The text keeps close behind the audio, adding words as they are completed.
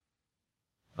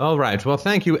All right. Well,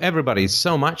 thank you, everybody,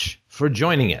 so much for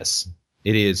joining us.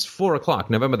 It is 4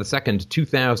 o'clock, November the 2nd,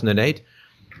 2008.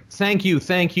 Thank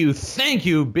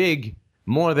you, big,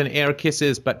 more than air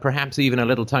kisses, but perhaps even a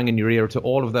little tongue in your ear to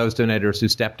all of those donators who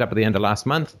stepped up at the end of last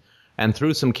month and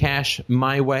threw some cash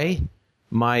my way.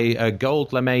 My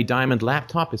gold lame diamond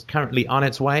laptop is currently on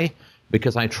its way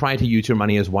because I try to use your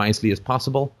money as wisely as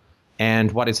possible.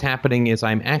 And what is happening is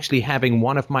I'm actually having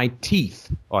one of my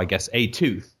teeth, or I guess a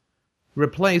tooth,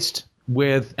 replaced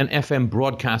with an FM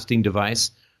broadcasting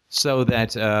device so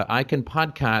that I can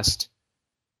podcast.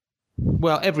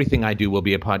 Well, everything I do will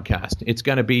be a podcast. It's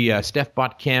going to be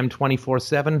StephBot Cam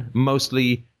 24/7,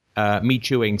 mostly me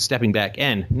chewing, stepping back,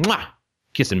 and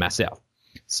kissing myself.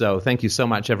 So thank you so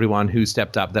much, everyone who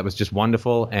stepped up. That was just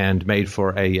wonderful and made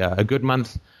for a good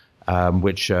month,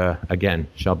 which, again,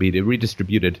 shall be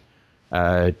redistributed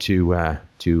to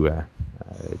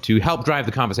help drive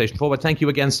the conversation forward. Thank you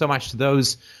again so much to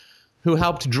those who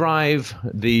helped drive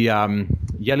the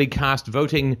Yellycast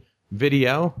voting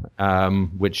video,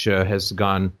 which has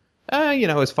gone,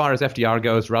 as far as FDR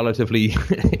goes, relatively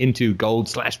into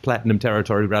gold/platinum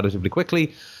territory relatively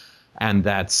quickly. And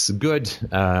that's good.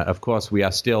 Of course, we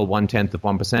are still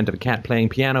 0.1% of a cat playing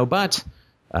piano, but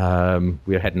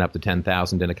we're heading up to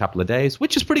 10,000 in a couple of days,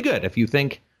 which is pretty good. If you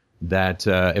think that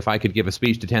if I could give a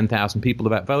speech to 10,000 people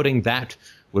about voting, that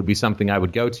would be something I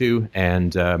would go to.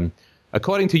 And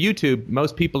according to YouTube,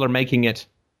 most people are making it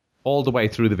all the way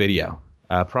through the video,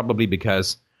 probably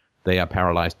because they are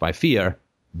paralyzed by fear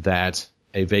that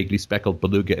a vaguely speckled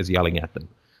beluga is yelling at them.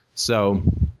 So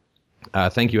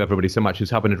thank you, everybody, so much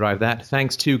who's helping to drive that.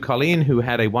 Thanks to Colleen, who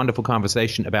had a wonderful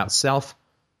conversation about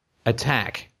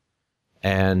self-attack.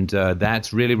 And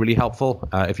that's really, really helpful.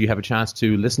 If you have a chance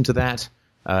to listen to that,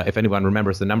 if anyone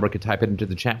remembers the number, could type it into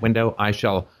the chat window. I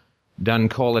shall done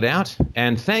call it out.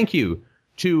 And thank you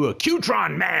to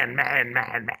Qtron Man,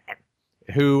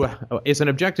 who is an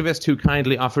objectivist who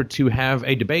kindly offered to have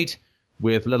a debate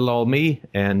with little old me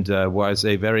and was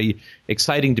a very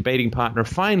exciting debating partner.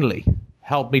 Finally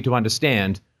helped me to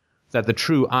understand that the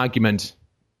true argument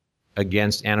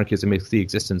against anarchism is the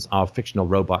existence of fictional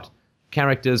robot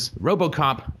characters.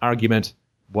 RoboCop argument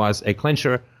was a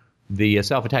clincher. The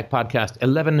Self-Attack Podcast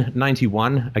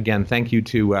 1191. Again, thank you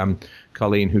to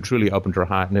Colleen, who truly opened her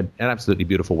heart in an absolutely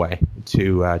beautiful way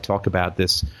to talk about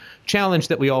this challenge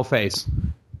that we all face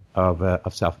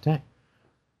of self-attack.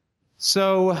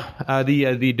 So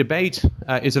the debate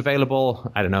is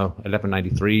available, I don't know,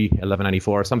 1193,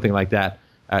 1194, something like that.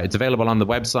 It's available on the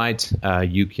website.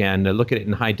 You can look at it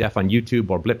in high def on YouTube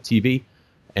or Blip TV,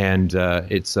 and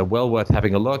it's well worth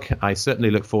having a look. I certainly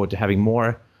look forward to having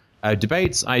more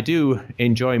debates. I do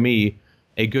enjoy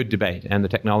a good debate, and the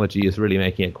technology is really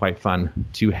making it quite fun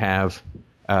to have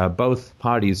both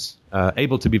parties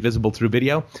able to be visible through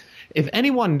video. If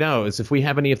anyone knows, if we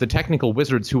have any of the technical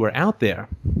wizards who are out there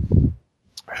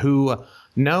who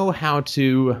know how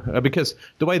to, because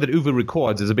the way that Uwe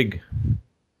records is a big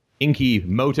inky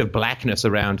mote of blackness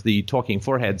around the talking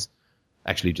foreheads,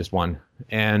 actually just one.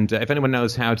 And if anyone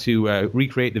knows how to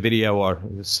recreate the video or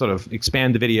sort of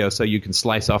expand the video so you can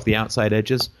slice off the outside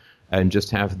edges and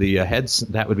just have the heads,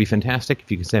 that would be fantastic.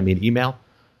 If you could send me an email.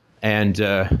 And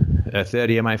third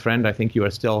year, my friend, I think you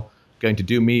are still going to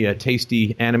do me a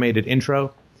tasty animated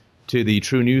intro to the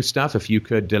True News stuff. If you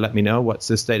could let me know what's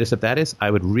the status of that is,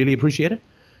 I would really appreciate it.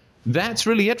 That's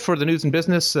really it for the news and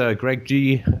business. Greg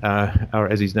G, or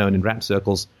as he's known in rap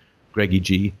circles, Greggy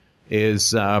G, is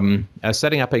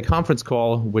setting up a conference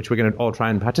call, which we're going to all try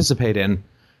and participate in,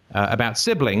 about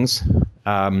siblings,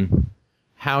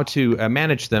 how to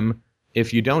manage them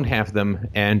if you don't have them,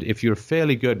 and if you're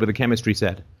fairly good with a chemistry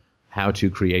set, how to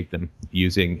create them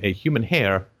using a human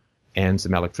hair and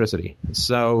some electricity.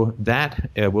 So that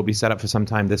will be set up for some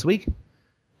time this week.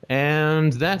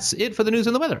 And that's it for the news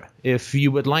and the weather. If you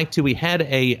would like to, we had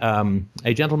a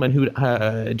gentleman who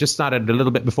just started a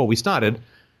little bit before we started,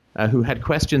 who had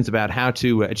questions about how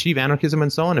to achieve anarchism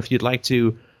and so on. If you'd like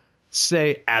to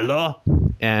say hello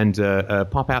and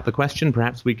pop out the question,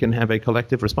 perhaps we can have a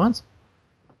collective response.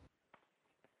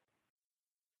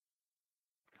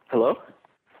 Hello?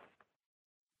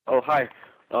 Oh, hi.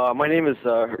 My name is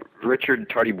Richard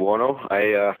Tardibuono.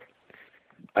 I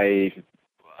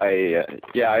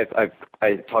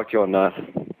talked to you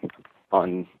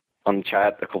on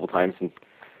chat a couple times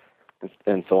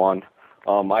and so on.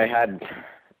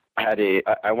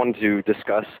 I wanted to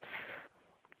discuss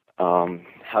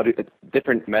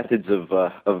different methods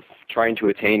of trying to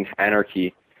attain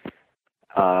anarchy,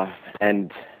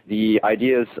 and the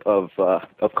ideas of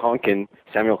Konkin,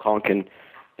 Samuel Konkin,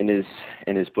 in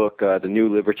his book The New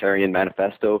Libertarian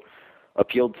Manifesto,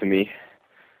 appealed to me.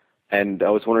 and I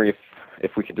was wondering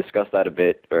if we could discuss that a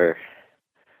bit, or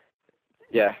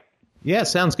yeah. Yeah,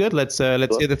 sounds good. Let's hear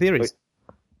the theories.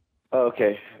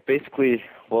 Okay, basically,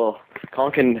 well,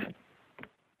 Konkin.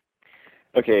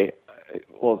 Okay,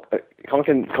 well,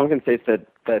 Konkin states that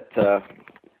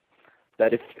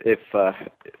if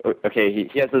okay,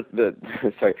 he has the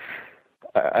sorry.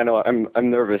 I know I'm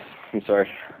nervous. I'm sorry.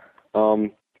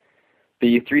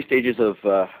 The three stages of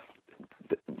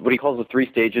what he calls the three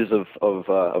stages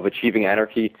of achieving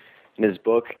anarchy in his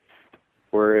book,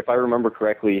 where, if I remember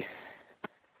correctly,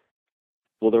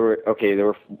 so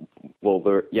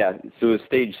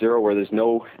stage 0, where there's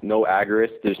no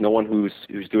agorists, there's no one who's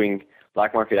doing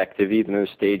black market activity. Then there's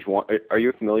stage 1. Are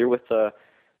you familiar with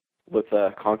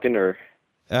Konkin, or?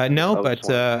 No, but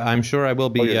I'm sure I will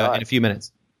be in a few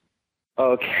minutes.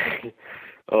 Okay.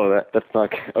 Oh, that's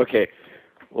not okay.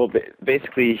 Well,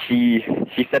 basically, he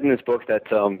said in his book that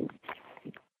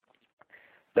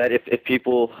that if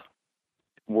people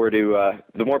were to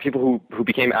the more people who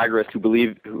became agorists, who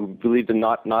believed in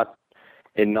not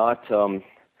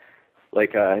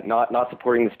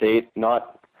supporting the state,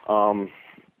 not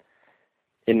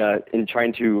in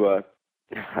trying to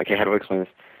okay, how do I explain this?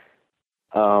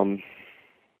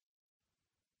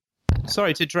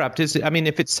 Sorry to interrupt.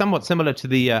 If it's somewhat similar to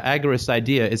the agorist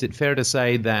idea, is it fair to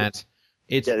say that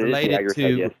it's related to?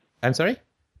 Idea. I'm sorry.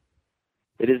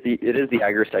 It is the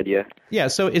agorist idea. Yeah.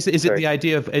 So is it the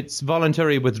idea of its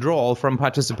voluntary withdrawal from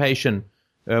participation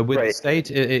with the state,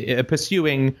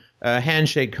 pursuing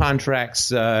handshake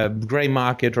contracts, gray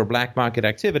market or black market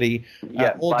activity,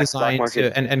 all designed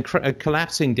to and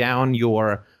collapsing down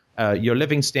your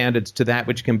living standards to that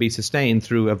which can be sustained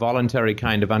through a voluntary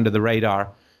kind of under the radar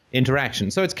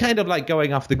interaction. So it's kind of like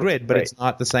going off the grid, but it's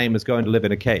not the same as going to live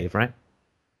in a cave, right?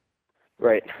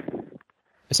 Right.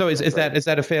 So is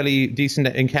that a fairly decent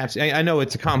encapsulation? I know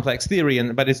it's a complex theory,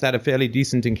 but is that a fairly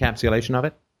decent encapsulation of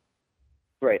it?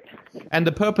 Right. And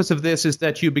the purpose of this is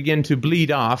that you begin to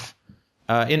bleed off.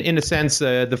 In a sense,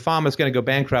 the farmer's going to go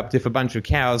bankrupt if a bunch of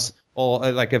cows, or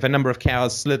if a number of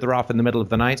cows slither off in the middle of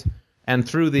the night. And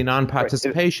through the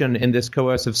non-participation in this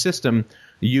coercive system,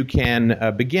 you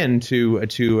can begin to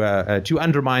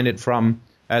undermine it from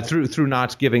through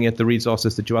not giving it the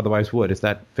resources that you otherwise would. Is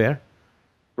that fair?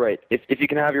 Right. If you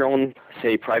can have your own,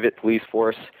 say, private police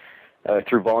force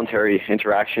through voluntary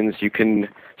interactions, you can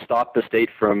stop the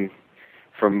state from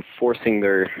forcing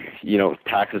their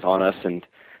taxes on us and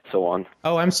so on.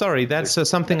 Oh, I'm sorry. That's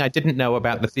something I didn't know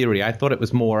about the theory. I thought it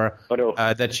was more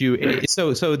that you.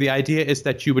 So the idea is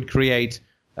that you would create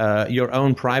your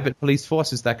own private police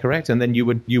force. Is that correct? And then you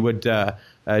would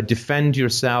defend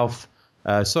yourself,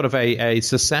 sort of a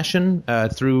secession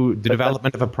through the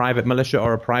development of a private militia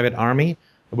or a private army,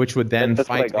 which would then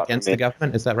fight against the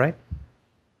government. Is that right?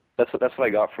 That's what I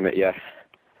got from it. Yeah.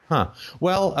 Huh.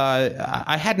 Well,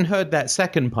 I hadn't heard that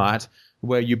second part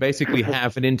where you basically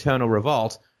have an internal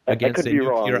revolt against a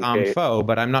nuclear armed foe,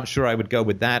 but I'm not sure I would go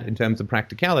with that in terms of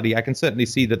practicality. I can certainly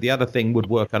see that the other thing would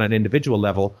work on an individual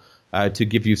level to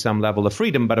give you some level of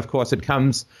freedom, but of course it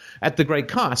comes at the great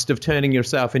cost of turning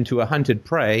yourself into a hunted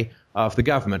prey of the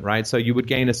government, right? So you would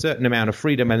gain a certain amount of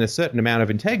freedom and a certain amount of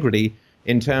integrity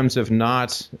in terms of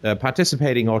not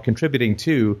participating or contributing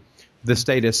to the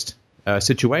statist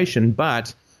situation,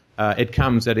 but it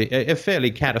comes at a fairly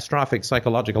catastrophic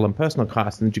psychological and personal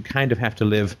cost, and you kind of have to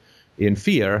live in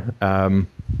fear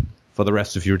for the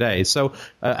rest of your days. So,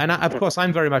 of course,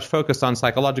 I'm very much focused on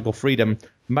psychological freedom,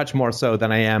 much more so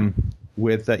than I am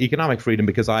with economic freedom,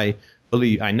 because I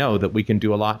know that we can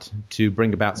do a lot to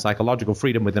bring about psychological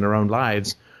freedom within our own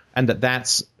lives, and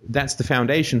that's the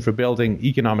foundation for building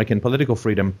economic and political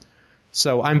freedom.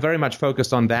 So I'm very much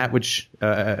focused on that, which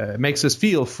makes us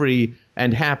feel free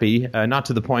and happy, not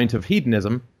to the point of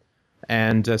hedonism.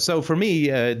 And so for me,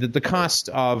 the cost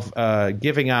of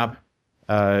giving up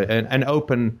an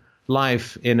open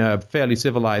life in a fairly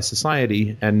civilized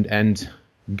society and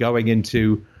going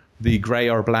into the gray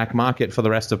or black market for the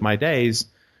rest of my days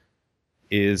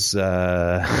is,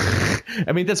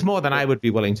 that's more than I would be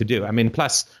willing to do.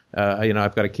 Plus,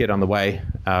 I've got a kid on the way.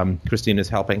 Christina's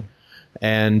helping.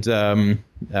 And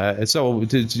so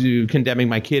to condemning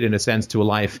my kid, in a sense, to a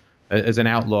life as an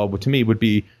outlaw, to me would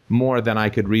be more than I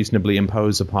could reasonably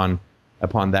impose upon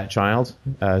that child.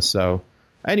 So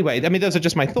anyway, those are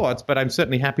just my thoughts, but I'm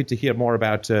certainly happy to hear more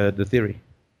about the theory.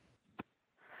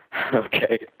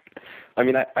 Okay.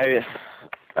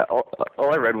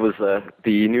 All I read was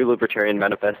the New Libertarian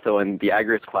Manifesto and the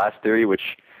Agorist Class Theory,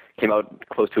 which came out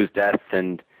close to his death,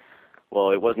 and,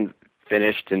 well, it wasn't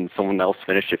finished, and someone else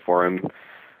finished it for him.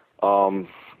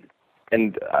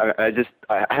 And I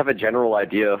have a general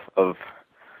idea of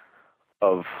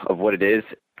of what it is.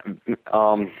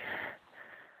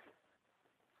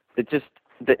 It just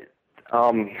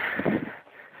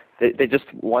they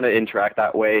just want to interact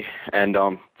that way, and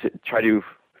to try to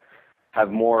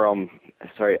have more.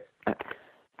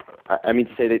 I mean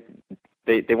to say that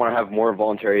they want to have more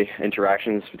voluntary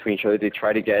interactions between each other. They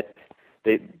try to get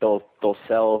they'll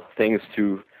sell things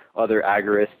to other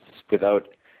agorists without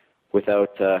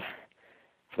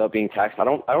being taxed. I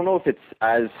don't know if it's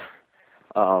as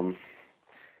how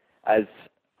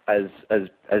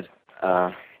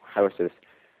do I say this?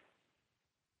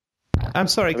 I'm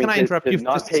sorry, can I interrupt you for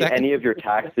not just a pay second? any of your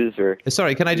taxes or...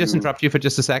 Sorry, can I just interrupt you for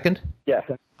just a second? Yeah.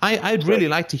 I'd really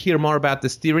like to hear more about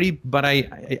this theory, but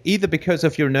either because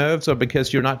of your nerves or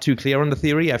because you're not too clear on the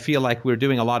theory, I feel like we're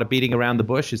doing a lot of beating around the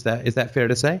bush. Is that fair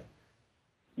to say?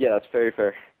 Yeah, that's very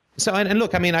fair. So, and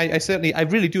look, I mean, I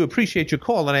really do appreciate your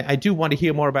call, and I do want to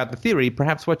hear more about the theory.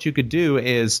 Perhaps what you could do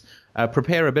is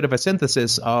prepare a bit of a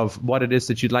synthesis of what it is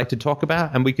that you'd like to talk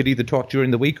about, and we could either talk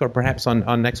during the week or perhaps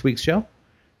on next week's show.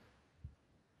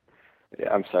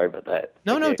 Yeah, I'm sorry about that.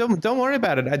 No, don't worry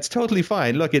about it. It's totally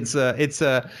fine. Look, it's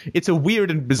a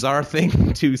weird and bizarre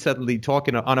thing to suddenly talk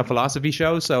on a philosophy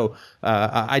show. So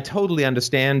I totally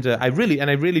understand. I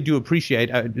really do appreciate.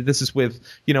 This is with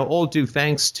all due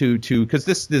thanks to because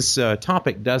this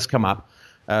topic does come up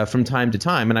from time to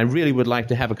time, and I really would like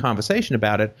to have a conversation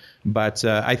about it. But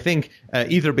I think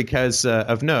either because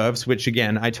of nerves, which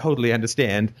again I totally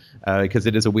understand, because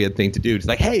it is a weird thing to do. It's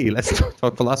like, hey, let's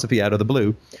talk philosophy out of the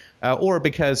blue. Or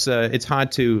because it's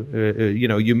hard to,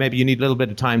 you need a little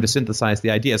bit of time to synthesize the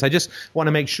ideas. I just want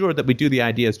to make sure that we do the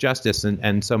ideas justice,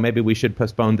 and so maybe we should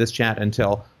postpone this chat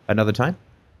until another time.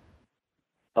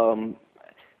 Okay,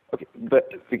 but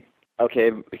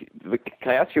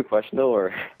can I ask you a question though,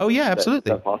 or? Oh yeah,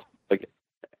 absolutely. Is that possible? Okay.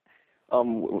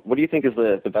 What do you think is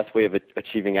the best way of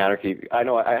achieving anarchy? I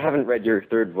know I haven't read your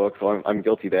third book, so I'm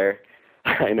guilty there.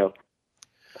 I know.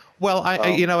 Well,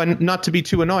 and not to be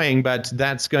too annoying, but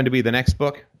that's going to be the next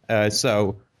book. I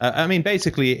mean,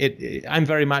 basically, I'm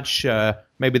very much,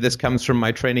 maybe this comes from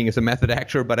my training as a method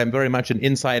actor, but I'm very much an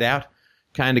inside-out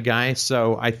kind of guy.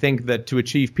 So I think that to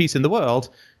achieve peace in the world,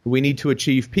 we need to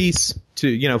achieve peace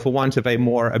for want of a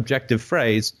more objective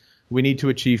phrase, we need to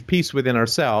achieve peace within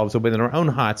ourselves or within our own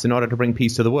hearts in order to bring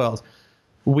peace to the world.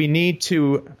 We need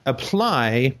to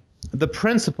apply the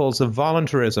principles of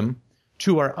voluntarism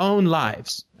to our own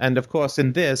lives. And of course,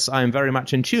 in this, I'm very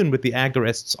much in tune with the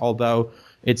agorists, although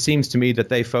it seems to me that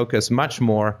they focus much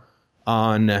more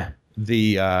on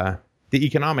the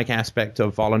economic aspect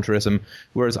of voluntarism,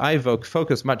 whereas I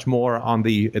focus much more on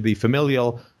the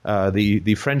familial,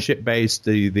 the friendship-based,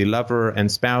 the lover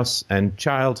and spouse and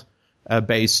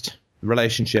child-based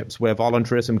relationships where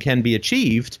voluntarism can be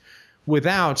achieved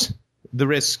without the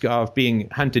risk of being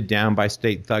hunted down by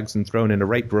state thugs and thrown in a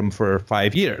rape room for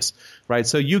 5 years, right?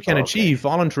 So you can achieve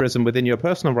voluntarism within your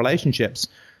personal relationships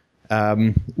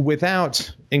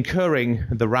without incurring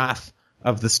the wrath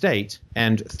of the state.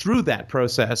 And through that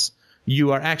process,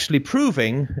 you are actually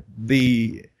proving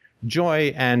the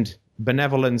joy and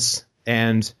benevolence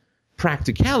and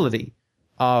practicality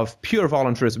of pure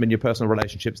voluntarism in your personal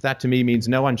relationships. That to me means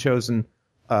no unchosen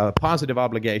positive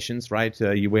obligations, right?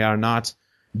 We are not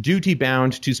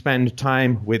duty-bound to spend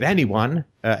time with anyone,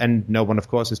 and no one, of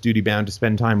course, is duty-bound to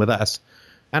spend time with us.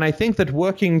 And I think that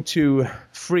working to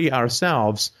free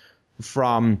ourselves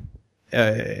from,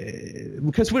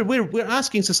 because we're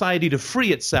asking society to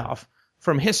free itself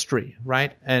from history,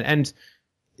 right? And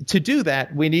to do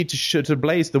that, we need to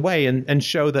blaze the way and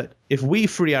show that if we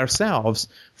free ourselves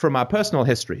from our personal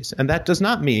histories, and that does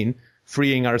not mean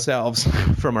freeing ourselves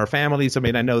from our families. I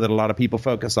mean, I know that a lot of people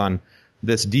focus on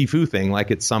this DFU thing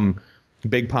like it's some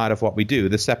big part of what we do,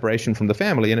 this separation from the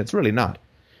family, and it's really not.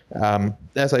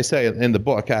 As I say in the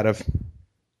book, there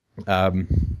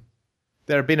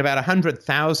have been about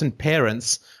 100,000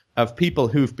 parents of people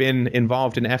who've been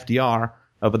involved in FDR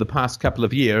over the past couple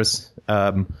of years,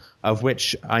 of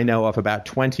which I know of about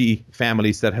 20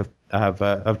 families that have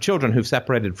of children who've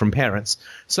separated from parents.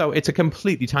 So it's a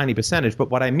completely tiny percentage.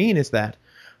 But what I mean is that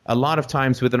a lot of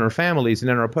times within our families and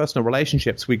in our personal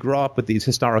relationships, we grow up with these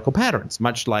historical patterns,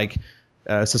 much like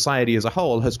society as a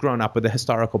whole has grown up with a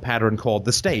historical pattern called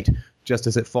the state, just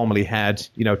as it formerly had,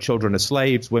 children as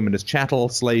slaves, women as chattel,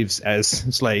 slaves as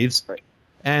slaves. Right.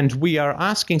 And we are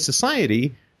asking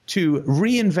society to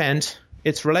reinvent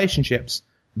its relationships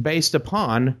based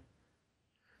upon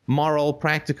moral,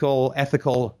 practical,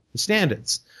 ethical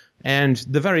standards. And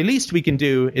the very least we can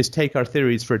do is take our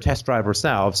theories for a test drive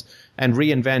ourselves and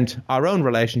reinvent our own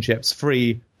relationships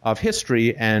free of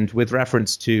history and with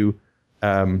reference to,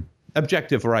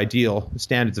 objective or ideal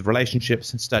standards of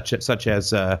relationships, such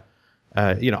as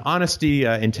honesty,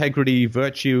 integrity,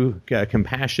 virtue,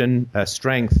 compassion,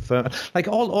 strength, like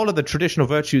all of the traditional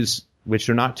virtues, which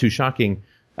are not too shocking,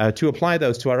 to apply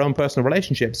those to our own personal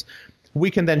relationships. We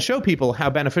can then show people how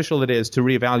beneficial it is to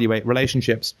reevaluate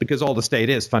relationships, because all the state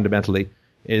is fundamentally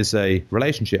is a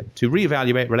relationship, to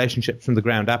reevaluate relationships from the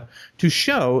ground up, to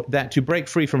show that to break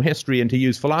free from history and to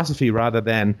use philosophy rather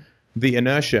than the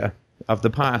inertia of the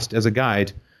past as a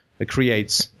guide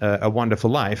creates a wonderful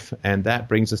life. And that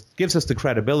gives us the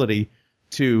credibility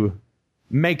to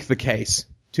make the case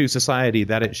to society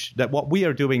that what we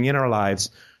are doing in our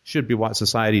lives should be what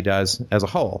society does as a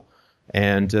whole.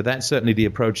 And that's certainly the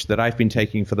approach that I've been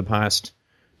taking for the past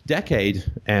decade,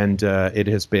 and it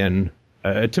has been,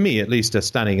 to me at least, a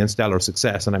stunning and stellar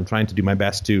success, and I'm trying to do my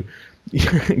best to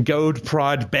goad,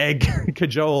 prod, beg,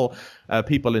 cajole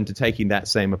people into taking that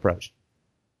same approach.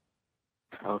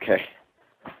 Okay.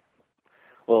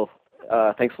 Well,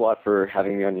 thanks a lot for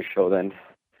having me on your show then.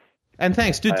 And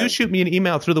thanks. Do shoot me an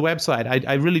email through the website.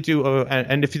 I really do.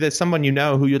 And if there's someone you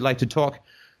know who you'd like to talk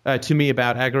to me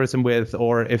about agorism with,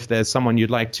 or if there's someone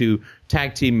you'd like to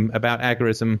tag team about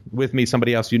agorism with me,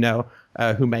 somebody else you know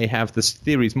who may have the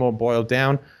theories more boiled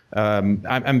down,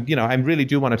 I really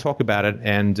do want to talk about it.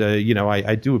 And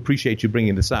I do appreciate you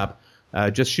bringing this up.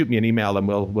 Just shoot me an email and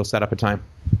we'll set up a time.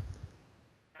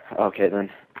 Okay then.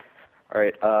 All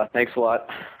right. Thanks a lot.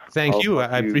 Thank you.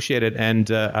 I appreciate it,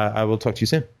 and I will talk to you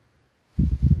soon.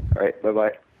 All right.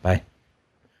 Bye-bye.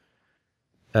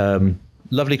 Bye.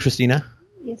 Lovely Christina.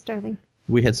 Yes, darling.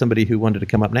 We had somebody who wanted to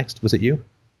come up next. Was it you?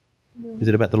 No. Is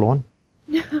it about the lawn?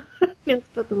 No, it's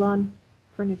about the lawn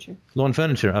furniture. Lawn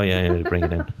furniture. Oh, yeah, bring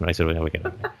it in. Right, so we get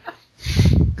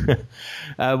it.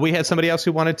 We had somebody else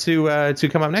who wanted to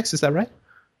come up next. Is that right?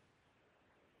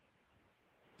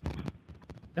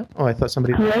 No? Oh, I thought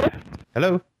somebody... Hello?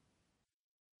 Hello?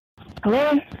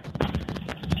 Hello?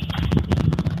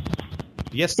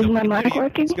 Yes. Is my mic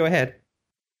working? Go ahead.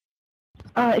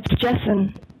 It's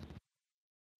Jessen.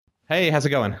 Hey, how's it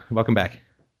going? Welcome back.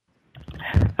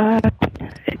 I'm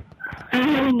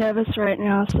really nervous right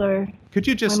now, so... Could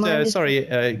you just,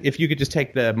 if you could just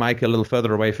take the mic a little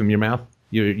further away from your mouth?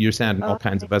 You're sounding all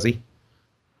kinds of buzzy.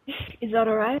 Is that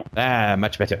all right?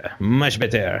 Much better. Much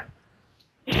better.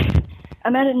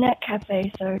 I'm at a net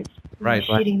cafe, so it's right,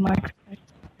 shitty microphone.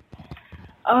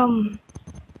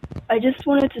 I just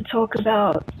wanted to talk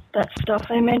about that stuff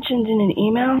I mentioned in an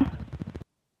email.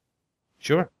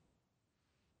 Sure.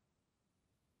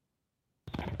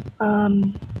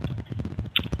 I'm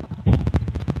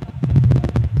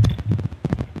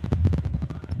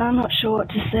not sure what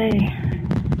to say.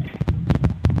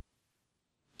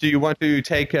 Do you want to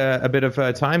take a bit of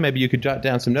time? Maybe you could jot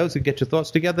down some notes and get your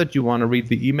thoughts together. Do you want to read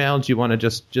the email? Do you want to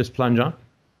just plunge on?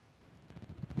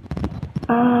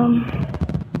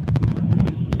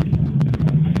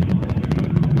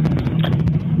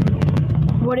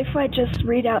 What if I just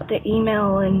read out the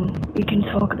email and we can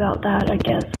talk about that, I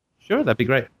guess? Sure, that'd be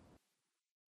great.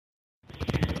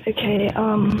 Okay,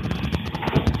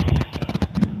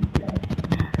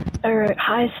 Alright,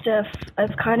 hi Steph.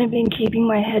 I've kind of been keeping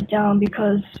my head down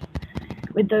because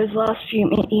with those last few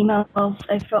emails,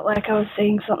 I felt like I was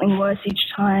saying something worse each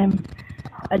time.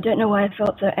 I don't know why I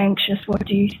felt so anxious. What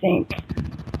do you think?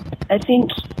 I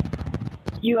think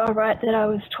you are right that I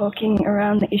was talking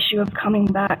around the issue of coming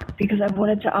back because I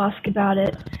wanted to ask about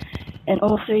it, and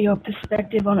also your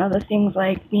perspective on other things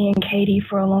like me and Katie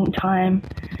for a long time,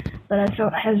 but I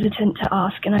felt hesitant to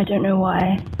ask and I don't know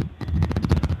why.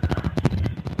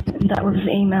 And that was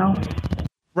the email.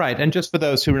 Right, and just for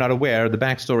those who are not aware, the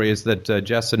backstory is that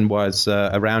Jessen was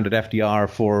around at FDR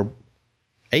for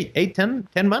 10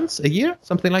 months, a year,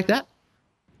 something like that?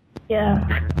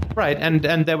 Yeah. Right,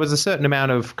 and there was a certain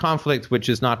amount of conflict, which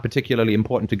is not particularly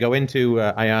important to go into.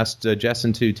 I asked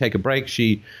Jessen to take a break.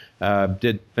 She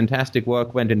did fantastic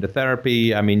work, went into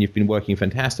therapy. I mean, you've been working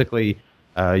fantastically.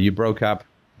 You broke up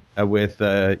with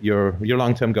your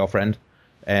long-term girlfriend.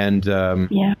 And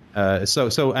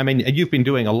so I mean, you've been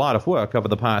doing a lot of work over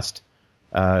the past,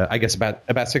 I guess,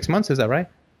 about 6 months. Is that right?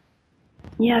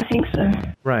 Yeah, I think so.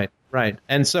 Right.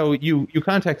 And so you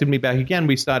contacted me back again.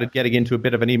 We started getting into a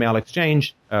bit of an email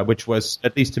exchange, which was,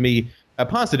 at least to me,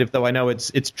 positive. Though I know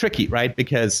it's tricky, right?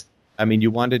 Because I mean, you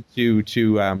wanted to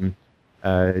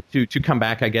come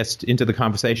back, I guess, into the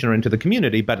conversation or into the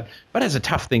community, but it's a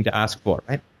tough thing to ask for,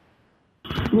 right?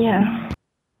 Yeah.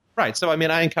 Right. So, I mean,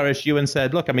 I encouraged you and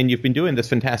said, look, I mean, you've been doing this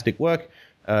fantastic work.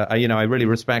 I really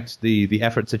respect the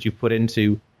efforts that you've put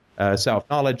into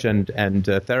self-knowledge and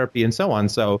therapy and so on.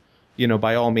 So,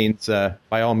 by all means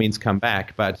come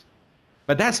back. But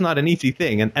But that's not an easy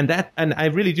thing, and I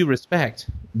really do respect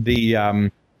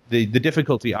the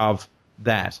difficulty of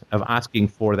that, of asking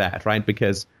for that, right?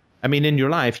 Because I mean, in your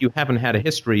life, you haven't had a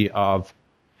history of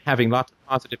having lots of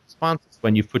positive responses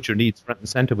when you've put your needs front and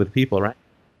center with people, right?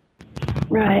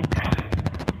 Right.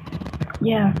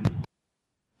 Yeah.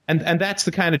 And that's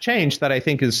the kind of change that I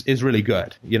think is really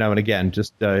good, you know. And again,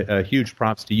 just a huge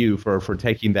props to you for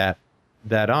taking that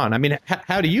on. I mean,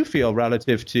 how do you feel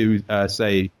relative to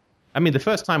say? I mean, the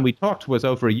first time we talked was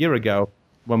over a year ago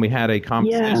when we had a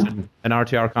conversation, an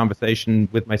RTR conversation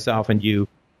with myself and you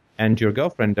and your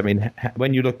girlfriend. I mean,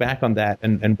 when you look back on that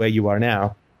and where you are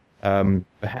now,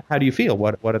 how do you feel?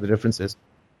 What are the differences?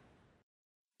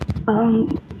 Well,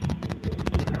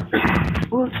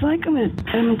 it's like I'm a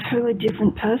totally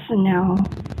different person now.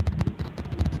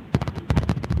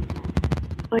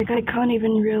 Like, I can't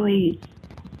even really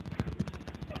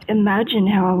imagine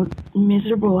how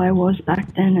miserable I was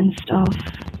back then and stuff.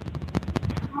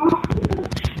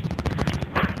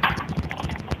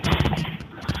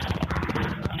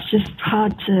 It's just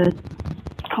hard to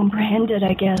comprehend it,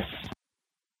 I guess.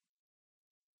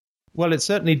 Well, it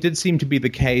certainly did seem to be the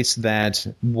case that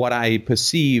what I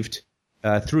perceived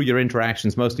through your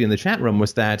interactions, mostly in the chat room,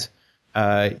 was that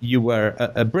you were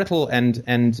a brittle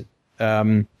and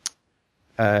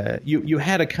you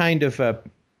had a kind of a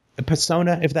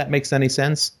persona, if that makes any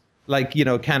sense. Like, you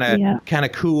know, kind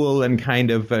of cool and kind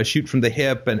of shoot from the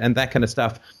hip and that kind of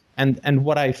stuff. And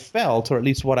what I felt, or at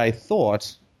least what I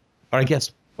thought, or I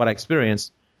guess what I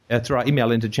experienced through our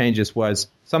email interchanges, was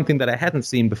something that I hadn't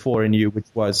seen before in you, which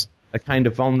was a kind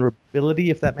of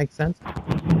vulnerability, if that makes sense.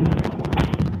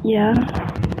 Yeah.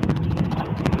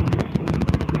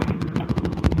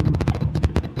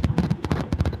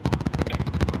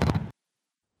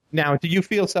 Now, do you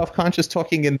feel self-conscious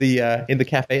talking in the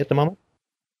cafe at the moment?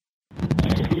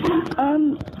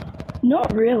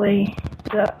 Not really.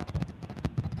 But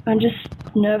I'm just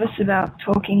nervous about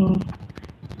talking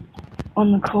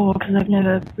on the call because I've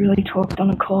never really talked on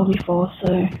a call before.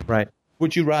 So. Right.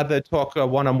 Would you rather talk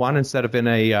one-on-one instead of in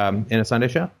a Sunday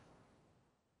show?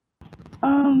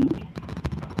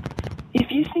 If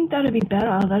you think that'd be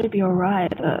better, that'd be all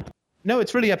right. But... No,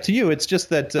 it's really up to you. It's just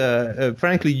that,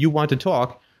 frankly, you want to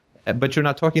talk, but you're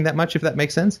not talking that much, if that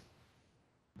makes sense.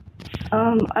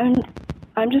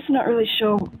 I'm just not really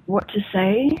sure what to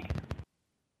say.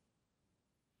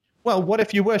 Well, what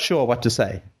if you were sure what to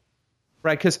say?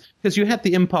 Right, because you had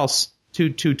the impulse to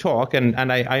talk,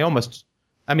 and I almost...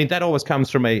 I mean, that always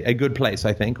comes from a good place,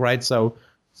 I think, right? So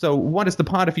what is the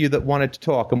part of you that wanted to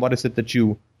talk, and what is it that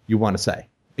you want to say?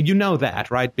 You know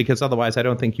that, right? Because otherwise I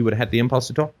don't think you would have had the impulse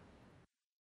to talk.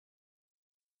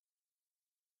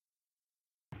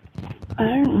 I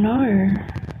don't know.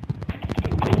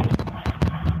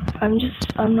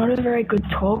 I'm not a very good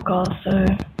talker, so...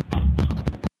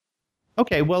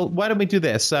 Okay, well, why don't we do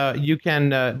this? Why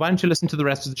don't you listen to the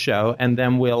rest of the show, and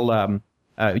then we'll...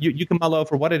 you can mull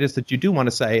over what it is that you do want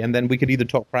to say, and then we could either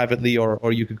talk privately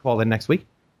or you could call in next week.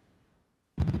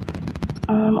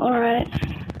 All right.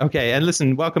 Okay, and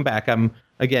listen, welcome back.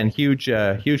 Again, huge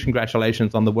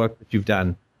congratulations on the work that you've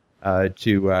done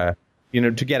to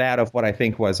get out of what I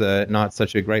think was not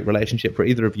such a great relationship for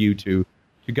either of you to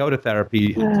go to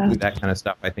therapy and do that kind of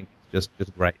stuff. I think it's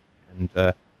just great, and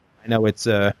I know it's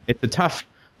a tough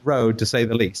road to say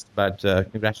the least, but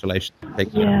congratulations.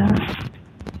 Yeah.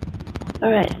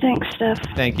 All right, thanks, Steph.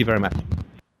 Thank you very much.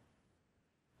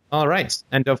 All right,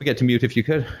 and don't forget to mute if you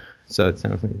could. So it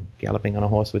sounds like galloping on a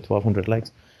horse with 1,200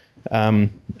 legs. All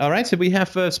right, so we have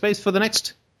space for the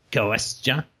next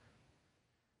question.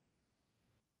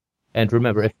 And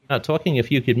remember, if you're not talking,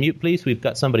 if you could mute, please. We've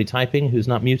got somebody typing who's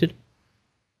not muted.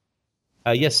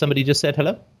 Yes, somebody just said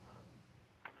hello?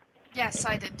 Yes,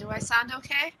 I did. Do I sound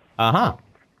okay? Uh-huh.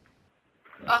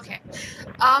 Okay.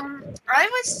 I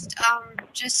was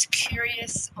just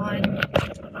curious on...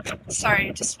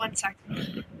 Sorry, just 1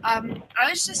 second. I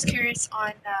was just curious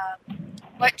on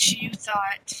what you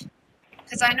thought...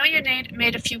 Because I know you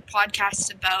made a few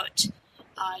podcasts about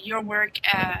your work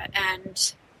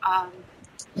and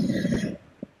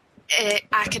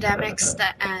academics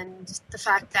and the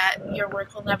fact that your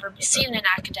work will never be seen in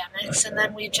academics. And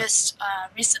then we just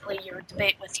recently your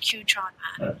debate with Qtron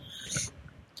Man.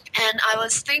 And I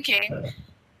was thinking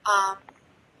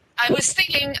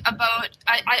about,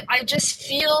 I just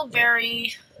feel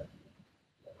very,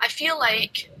 I feel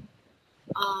like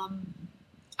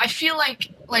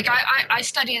I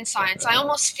study in science. I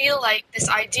almost feel like this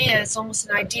idea is almost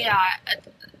an idea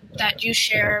that you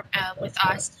share with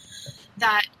us,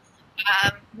 that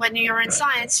when you're in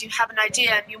science, you have an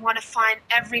idea and you want to find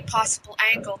every possible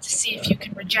angle to see if you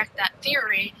can reject that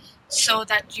theory so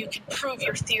that you can prove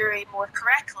your theory more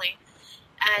correctly.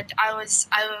 And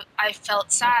I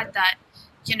felt sad that,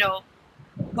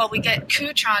 well, we get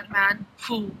Kutrant Man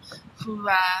who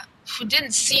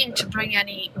didn't seem to bring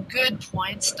any good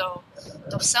points, though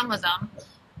some of them,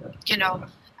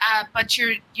 but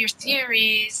your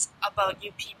theories about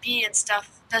UPB and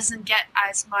stuff doesn't get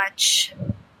as much,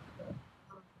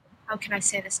 how can I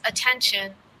say this,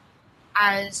 attention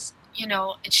as,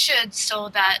 it should, so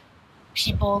that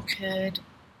people could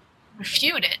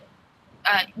refute it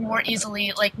more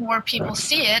easily. Like, more people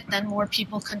see it, then more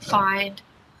people can find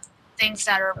things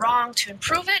that are wrong to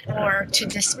improve it or to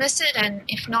dismiss it, and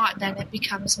if not, then it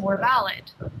becomes more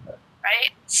valid,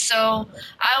 right? So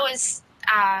I was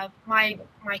my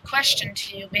question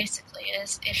to you basically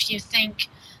is if you think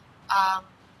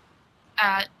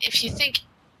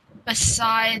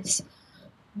besides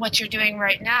what you're doing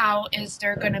right now, is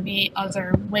there going to be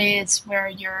other ways where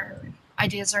your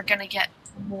ideas are going to get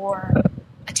more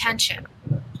attention?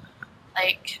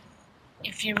 Like,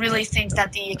 if you really think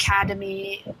that the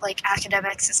academy, like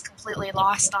academics, is completely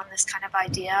lost on this kind of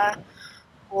idea,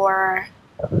 or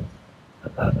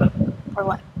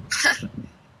what?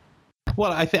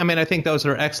 Well, I think those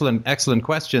are excellent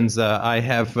questions. I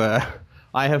have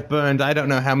burned I don't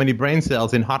know how many brain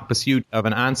cells in hot pursuit of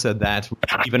an answer that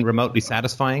even remotely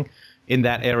satisfying in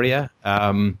that area.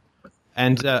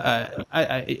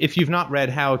 If you've not read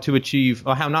How to Achieve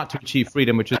or How Not to Achieve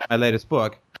Freedom, which is my latest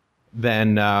book,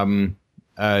 then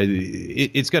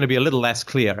it's going to be a little less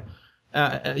clear.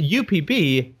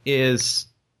 UPB is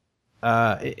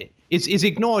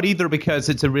ignored either because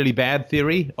it's a really bad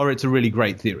theory or it's a really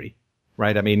great theory,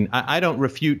 right? I mean, I don't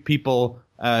refute people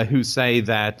who say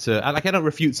that, I don't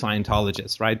refute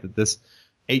Scientologists, right? That this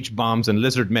H-bombs and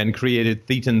lizard men created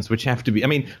thetans, which have to be,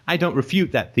 I don't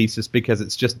refute that thesis because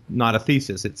it's just not a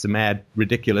thesis. It's a mad,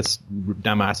 ridiculous,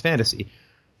 dumbass fantasy.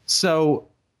 So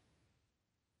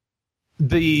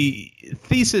the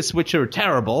thesis, which are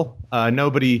terrible,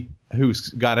 nobody who's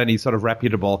got any sort of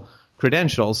reputable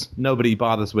credentials, nobody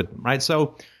bothers with them, right?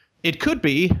 So it could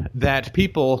be that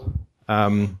people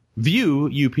view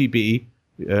UPB,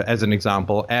 as an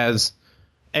example, as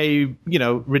a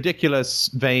ridiculous,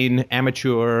 vain,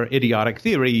 amateur, idiotic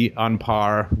theory on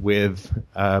par with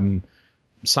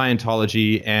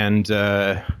Scientology and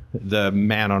the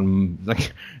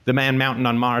man mountain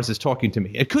on Mars is talking to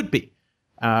me. It could be.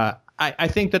 I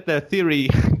think that the theory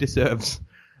deserves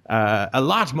a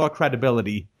lot more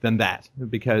credibility than that,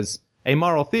 because a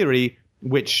moral theory,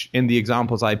 which in the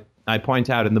examples I point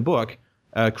out in the book,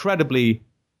 credibly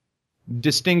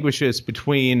distinguishes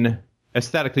between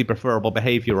aesthetically preferable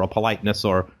behavior or politeness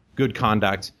or good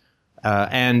conduct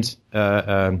and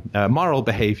moral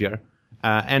behavior,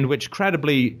 and which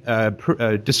credibly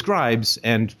describes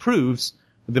and proves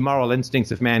the moral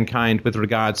instincts of mankind with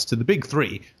regards to the big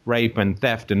three: rape and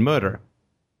theft and murder.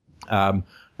 And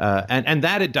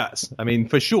that it does.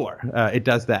 For sure, it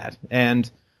does that. And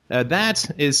that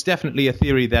is definitely a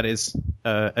theory that is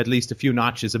at least a few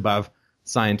notches above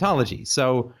Scientology.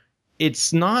 So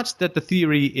it's not that the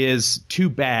theory is too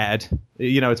bad.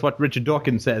 It's what Richard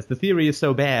Dawkins says. The theory is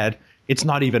so bad, it's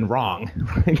not even wrong.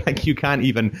 Like, you can't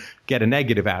even get a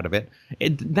negative out of it.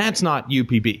 That's not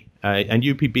UPB. And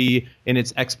UPB, in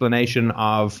its explanation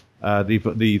of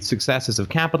the successes of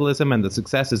capitalism and the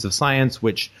successes of science,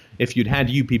 which if you'd had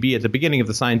UPB at the beginning of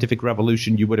the scientific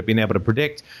revolution, you would have been able to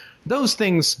predict. Those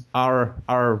things are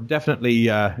definitely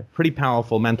pretty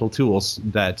powerful mental tools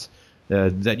that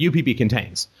UPB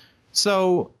contains.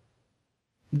 So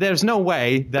there's no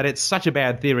way that it's such a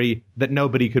bad theory that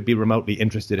nobody could be remotely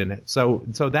interested in it. So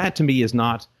that to me is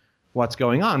not what's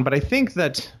going on. But I think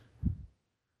that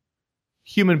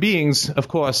human beings, of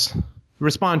course,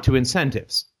 respond to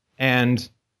incentives. And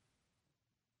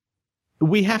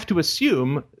we have to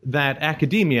assume that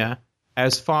academia,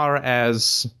 as far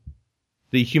as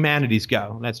the humanities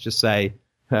go, let's just say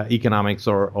economics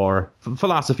or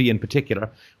philosophy in particular,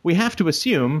 we have to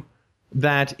assume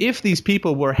that if these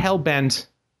people were hell-bent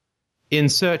in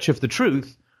search of the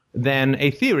truth, then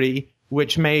a theory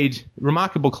which made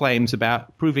remarkable claims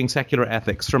about proving secular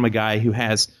ethics from a guy who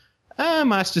has a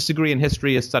master's degree in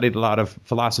history, has studied a lot of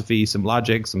philosophy, some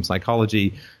logic, some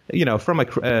psychology, from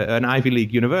an Ivy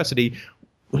League university,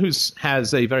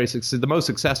 has the most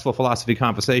successful philosophy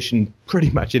conversation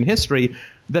pretty much in history,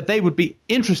 that they would be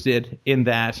interested in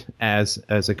that as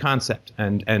a concept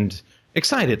and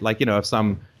excited. Like, if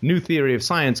some new theory of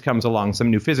science comes along,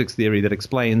 some new physics theory that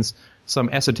explains some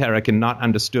esoteric and not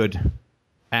understood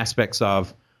aspects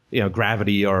of,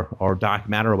 gravity or dark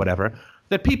matter or whatever,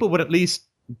 that people would at least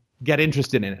get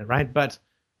interested in it, right? But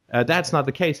That's not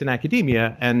the case in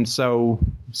academia. And so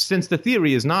since the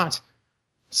theory is not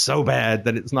so bad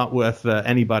that it's not worth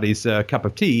anybody's cup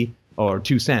of tea or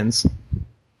 2 cents,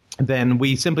 then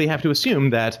we simply have to assume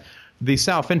that the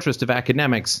self-interest of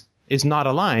academics is not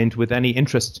aligned with any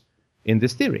interest in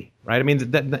this theory, right? I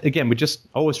mean, again, we just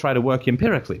always try to work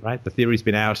empirically, right? The theory's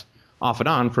been out off and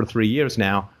on for 3 years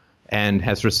now and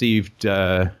has received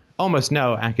almost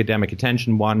no academic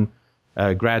attention. One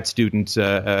grad student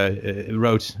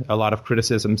wrote a lot of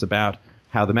criticisms about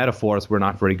how the metaphors were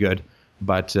not very good,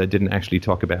 but didn't actually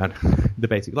talk about the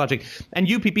basic logic. And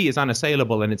UPB is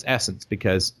unassailable in its essence,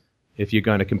 because if you're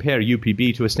going to compare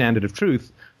UPB to a standard of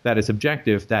truth that is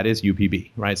objective, that is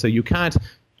UPB, right? So you can't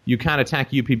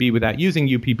attack UPB without using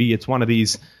UPB. It's one of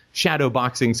these shadow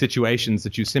boxing situations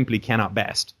that you simply cannot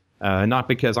best. Not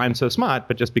because I'm so smart,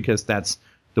 but just because that's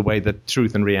the way that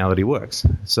truth and reality works.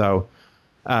 So,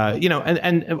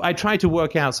 and I try to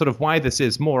work out sort of why this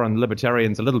is more on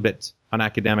libertarians, a little bit on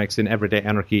academics in everyday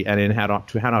anarchy, and in how not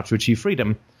to achieve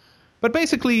freedom. But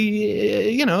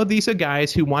basically, these are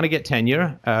guys who want to get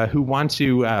tenure, who want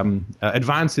to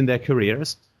advance in their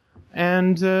careers.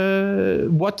 And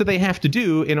what do they have to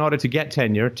do in order to get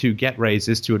tenure, to get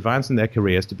raises, to advance in their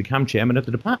careers, to become chairman of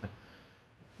the department?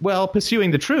 Well,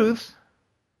 pursuing the truth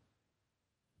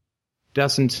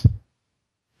doesn't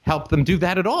help them do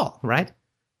that at all, right?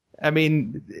 I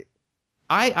mean,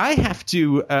 I have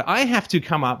to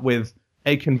come up with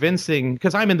a convincing,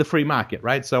 because I'm in the free market,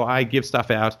 right? So I give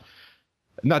stuff out.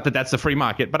 Not that that's the free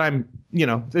market, but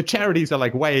the charities are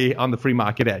like way on the free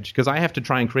market edge, because I have to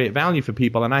try and create value for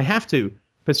people, and I have to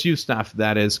pursue stuff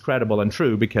that is credible and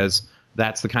true, because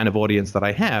that's the kind of audience that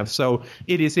I have. So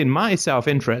it is in my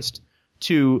self-interest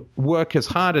to work as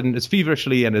hard and as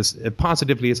feverishly and as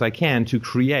positively as I can to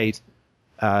create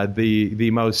the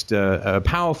most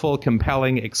powerful,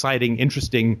 compelling, exciting,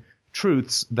 interesting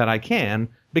truths that I can,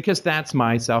 because that's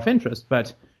my self-interest.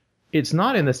 But it's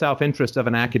not in the self-interest of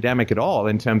an academic at all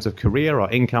in terms of career or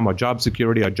income or job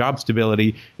security or job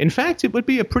stability. In fact, it would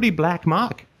be a pretty black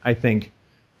mark, I think,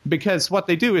 because what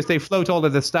they do is they float all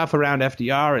of this stuff around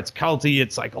FDR. It's culty,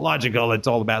 it's psychological, it's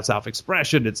all about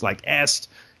self-expression, it's like est,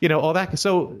 all that.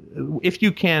 So if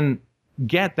you can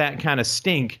get that kind of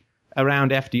stink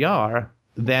around FDR,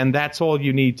 then that's all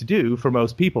you need to do for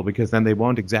most people, because then they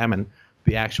won't examine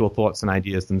the actual thoughts and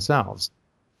ideas themselves.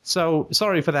 So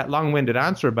sorry for that long-winded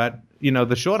answer, but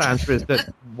the short answer is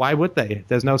that why would they?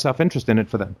 There's no self-interest in it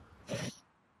for them.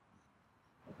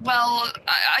 Well,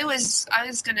 I was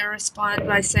going to respond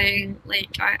by saying,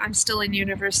 I'm still in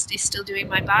university, still doing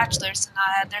my bachelor's,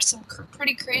 and there's some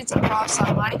pretty crazy profs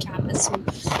on my campus who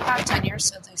have tenure,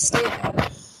 so they stay there,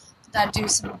 that do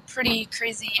some pretty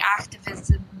crazy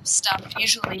activism stuff,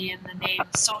 usually in the name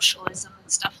of socialism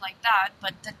and stuff like that,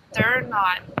 but they're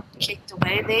not kicked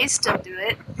away. They still do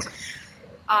it.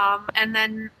 And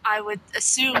then I would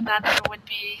assume that there would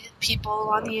be people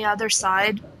on the other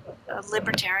side,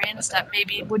 libertarians, that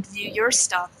maybe would view your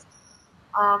stuff.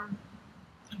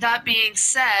 That being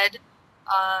said,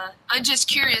 I'm just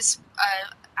curious,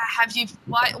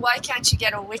 why can't you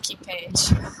get a wiki page?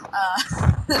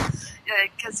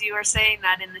 Because you were saying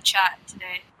that in the chat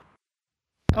today.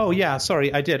 Oh, yeah,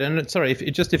 sorry, I did. And sorry,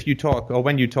 if you talk, or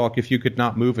when you talk, if you could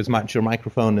not move as much, your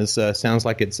microphone sounds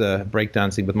like it's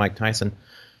breakdancing with Mike Tyson.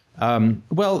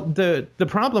 Well, the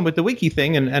problem with the wiki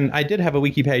thing, and I did have a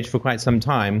wiki page for quite some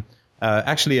time.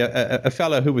 Actually, a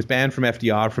fellow who was banned from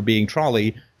FDR for being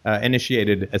trolley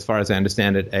initiated, as far as I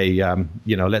understand it, a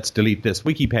let's delete this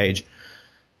wiki page.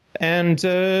 And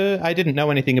I didn't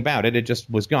know anything about it. It just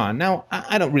was gone. Now,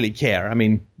 I don't really care. I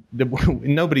mean,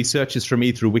 nobody searches for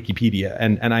me through Wikipedia,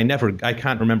 and I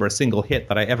can't remember a single hit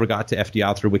that I ever got to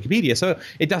FDR through Wikipedia, so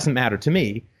it doesn't matter to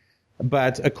me.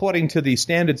 But according to the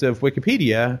standards of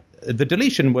Wikipedia, the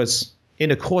deletion was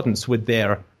in accordance with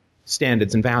their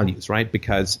standards and values, right?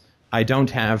 Because I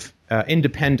don't have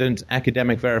independent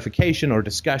academic verification or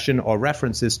discussion or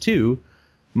references to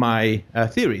my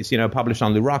theories, published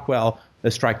on Lou Rockwell,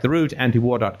 Strike the Root,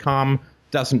 antiwar.com,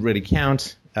 doesn't really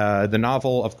count. The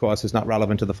novel, of course, is not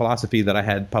relevant to the philosophy that I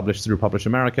had published through Publish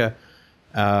America.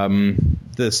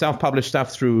 The self-published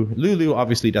stuff through Lulu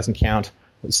obviously doesn't count.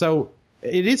 So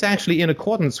it is actually in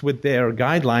accordance with their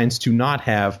guidelines to not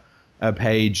have a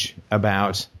page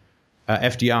about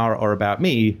FDR or about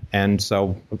me. And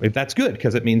so if that's good,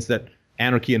 because it means that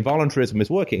anarchy and voluntarism is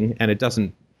working, and it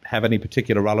doesn't have any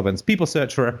particular relevance. People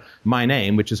search for my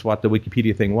name, which is what the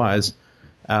Wikipedia thing was.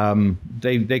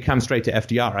 They come straight to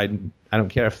FDR. I don't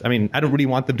care I don't really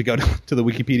want them to go to the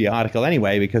Wikipedia article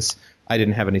anyway, because I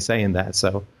didn't have any say in that.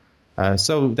 So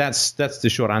that's the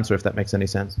short answer, if that makes any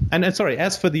sense. And sorry,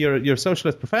 as for your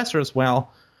socialist professors,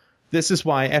 well, this is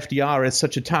why FDR is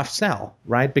such a tough sell,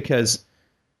 right? Because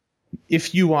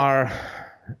if you are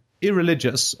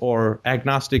irreligious or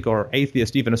agnostic or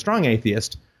atheist, even a strong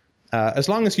atheist, as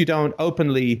long as you don't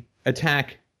openly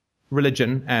attack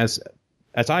religion as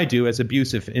I do, as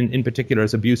abusive, in particular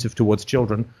as abusive towards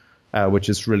children, which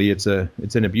is really it's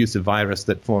an abusive virus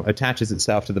that attaches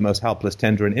itself to the most helpless,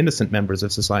 tender, and innocent members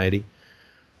of society.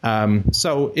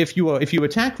 So if you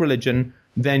attack religion,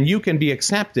 then you can be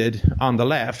accepted on the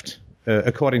left,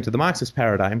 according to the Marxist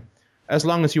paradigm, as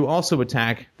long as you also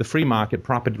attack the free market,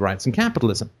 property rights, and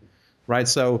capitalism, right?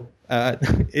 So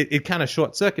it kind of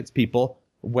short circuits people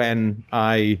when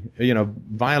I,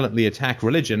 violently attack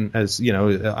religion, as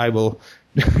I will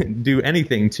do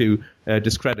anything to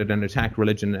discredit and attack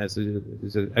religion as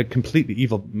a completely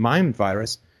evil mind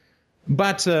virus.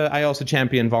 But I also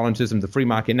champion voluntarism, the free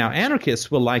market. Now, anarchists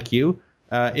will like you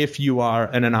if you are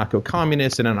an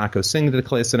anarcho-communist, an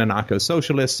anarcho-syndicalist, an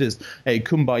anarcho-socialist, is a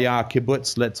kumbaya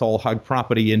kibbutz, let's all hug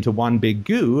property into one big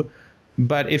goo.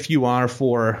 But if you are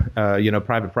for,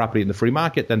 private property in the free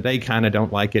market, then they kind of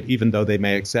don't like it, even though they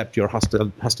may accept your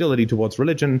hostility towards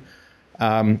religion.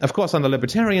 Of course, on the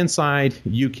libertarian side,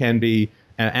 you can be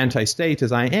anti-state,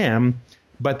 as I am,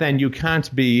 but then you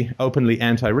can't be openly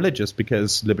anti-religious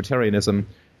because libertarianism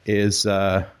is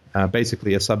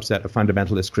basically a subset of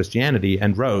fundamentalist Christianity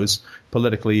and rose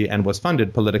politically and was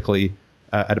funded politically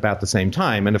at about the same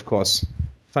time. And of course,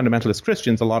 fundamentalist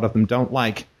Christians, a lot of them don't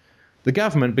like the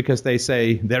government because they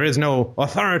say there is no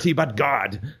authority but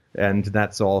God. And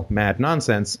that's all mad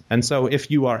nonsense. And so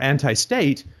if you are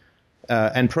anti-state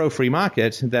and pro-free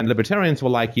market, then libertarians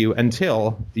will like you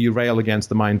until you rail against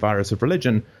the mind virus of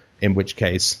religion, in which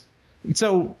case.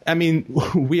 So, I mean,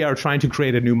 we are trying to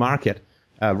create a new market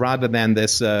rather than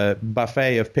this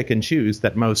buffet of pick and choose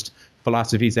that most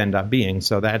philosophies end up being.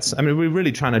 So we're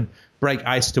really trying to break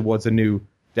ice towards a new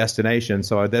destination.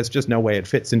 So there's just no way it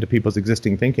fits into people's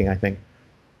existing thinking, I think.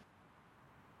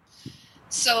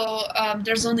 So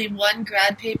there's only one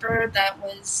grad paper that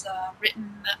was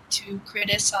written to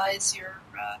criticize your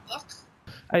book?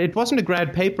 It wasn't a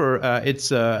grad paper.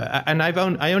 And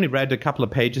I only read a couple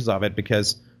of pages of it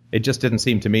because it just didn't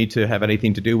seem to me to have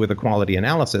anything to do with equality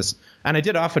analysis. And I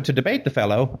did offer to debate the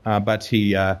fellow, but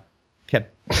he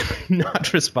kept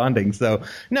not responding. So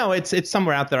no, it's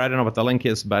somewhere out there. I don't know what the link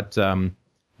is, but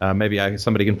maybe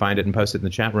somebody can find it and post it in the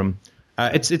chat room.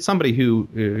 It's somebody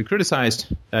who criticized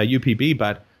UPB,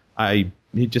 but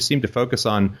he just seemed to focus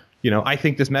on, I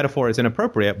think this metaphor is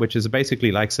inappropriate, which is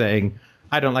basically like saying,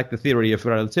 I don't like the theory of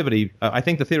relativity. I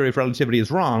think the theory of relativity is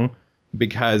wrong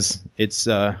because he's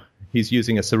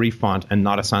using a serif font and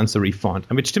not a sans serif font,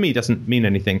 which to me doesn't mean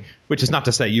anything, which is not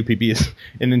to say UPB is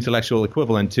an intellectual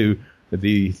equivalent to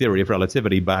the theory of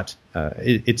relativity, but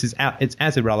it's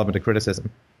as irrelevant a criticism.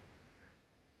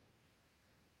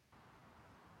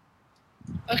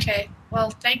 Okay, well,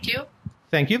 thank you.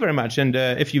 Thank you very much. And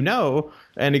if you know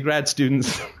any grad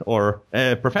students or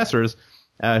professors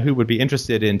who would be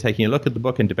interested in taking a look at the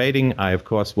book and debating, I, of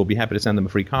course, will be happy to send them a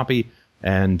free copy,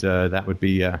 and that would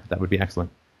be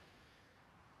excellent.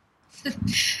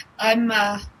 I'm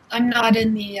not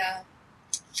in the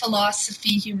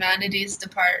philosophy humanities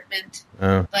department,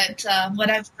 but what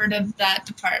I've heard of that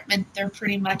department, they're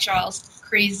pretty much all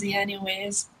crazy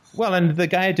anyways. Well, and the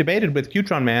guy I debated with,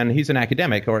 Qtron Man, he's an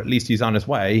academic, or at least he's on his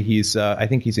way. I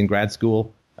think he's in grad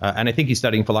school, and I think he's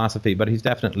studying philosophy, but he's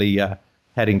definitely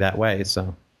heading that way.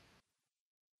 So,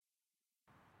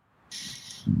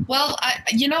 well,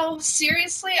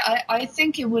 seriously, I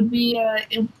think it would be.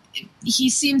 He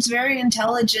seems very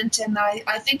intelligent, and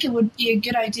I think it would be a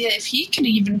good idea if he could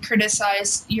even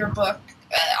criticize your book,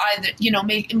 either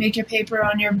make a paper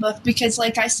on your book, because,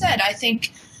 like I said, I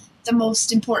think the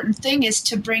most important thing is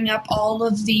to bring up all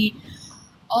of the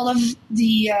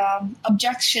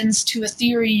objections to a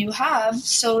theory you have,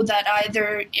 so that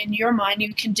either in your mind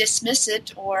you can dismiss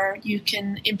it or you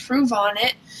can improve on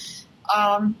it,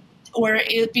 or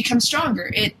it becomes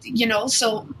stronger.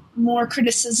 So more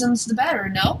criticisms the better,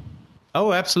 no?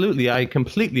 Oh, absolutely. I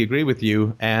completely agree with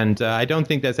you. And I don't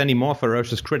think there's any more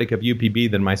ferocious critic of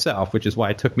UPB than myself, which is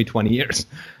why it took me 20 years.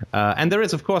 And there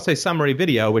is, of course, a summary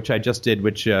video, which I just did,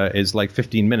 which is like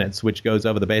 15 minutes, which goes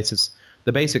over the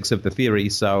basics of the theory.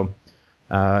 So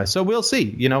we'll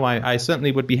see. I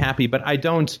certainly would be happy, but I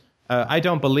don't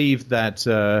believe that.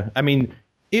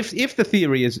 If the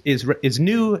theory is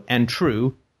new and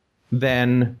true,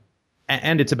 then,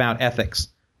 and it's about ethics,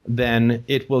 then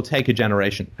it will take a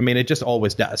generation. I mean, it just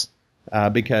always does,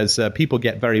 because people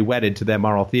get very wedded to their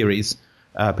moral theories,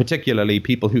 particularly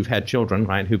people who've had children,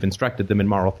 right, who've instructed them in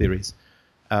moral theories.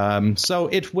 So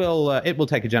it will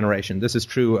take a generation. This is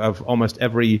true of almost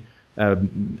every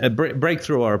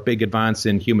breakthrough or a big advance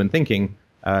in human thinking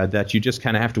that you just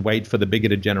kind of have to wait for the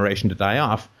bigoted generation to die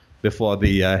off before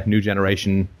the new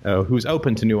generation who's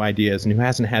open to new ideas and who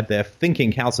hasn't had their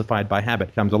thinking calcified by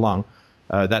habit comes along.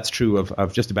 That's true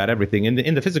of just about everything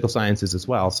in the physical sciences as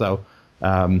well. So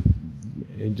I'm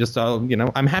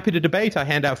happy to debate. I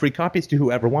hand out free copies to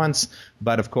whoever wants.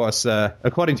 But of course,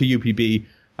 according to UPB,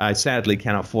 I sadly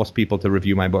cannot force people to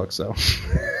review my book. So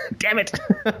damn it.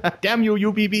 Damn you,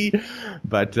 UPB.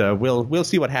 But we'll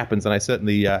see what happens. And I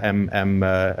certainly am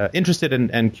interested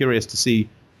and curious to see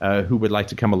who would like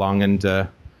to come along and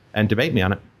debate me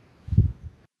on it.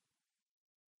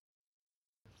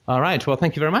 All right. Well,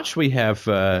 thank you very much. We have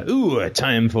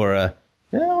time for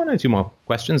one or two more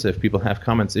questions. If people have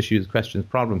comments, issues, questions,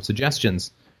 problems,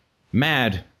 suggestions,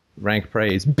 mad, rank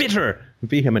praise, bitter,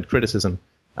 vehement criticism,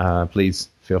 please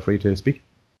feel free to speak.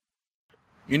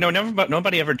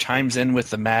 Nobody ever chimes in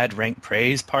with the mad rank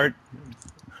praise part,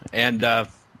 and I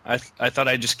thought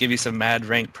I'd just give you some mad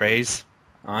rank praise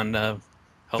on.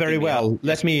 Very well.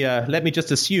 Let me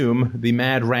just assume the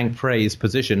mad rank praise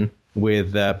position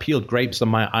with peeled grapes on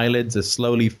my eyelids, a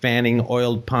slowly fanning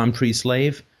oiled palm tree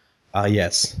slave.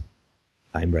 Yes,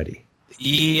 I'm ready.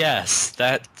 Yes,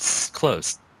 that's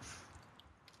close.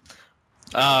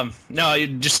 No,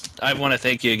 I want to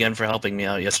thank you again for helping me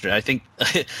out yesterday. I think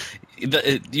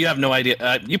you have no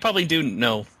idea. You probably do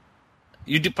know.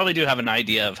 Probably do have an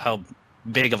idea of how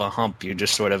big of a hump you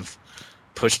just sort of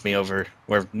pushed me over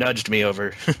or nudged me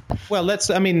over. Well, let's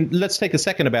take a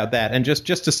second about that. And just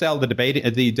to sell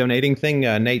the donating thing,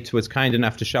 Nate was kind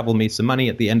enough to shovel me some money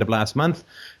at the end of last month.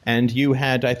 And you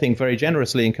had, I think, very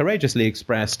generously and courageously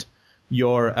expressed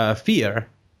your fear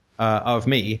of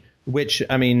me, which,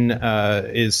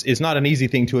 is not an easy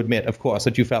thing to admit, of course,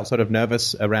 that you felt sort of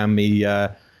nervous around me.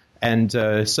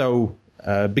 So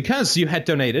because you had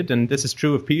donated, and this is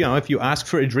true of if you ask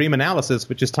for a dream analysis,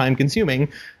 which is time consuming,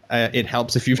 it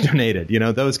helps if you've donated,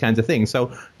 those kinds of things.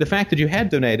 So the fact that you had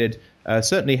donated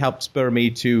certainly helped spur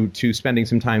me to spending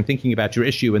some time thinking about your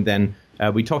issue. And then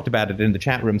we talked about it in the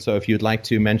chat room. So if you'd like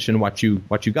to mention what you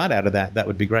got out of that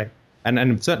would be great.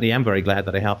 And certainly am very glad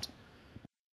that I helped.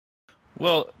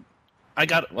 Well, I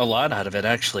got a lot out of it,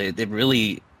 actually.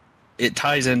 It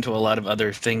ties into a lot of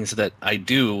other things that I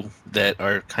do that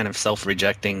are kind of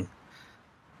self-rejecting,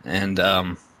 and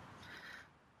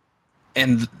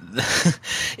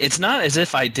it's not as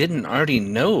if I didn't already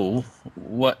know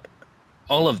what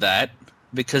all of that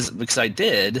because I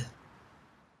did.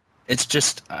 It's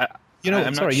just I'm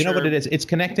not sure. You know what it is? It's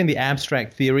connecting the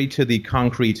abstract theory to the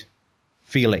concrete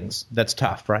feelings. That's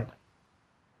tough, right?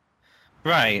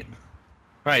 Right.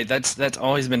 That's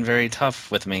always been very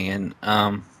tough with me, and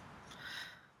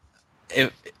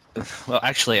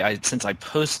since I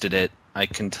posted it, I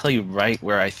can tell you right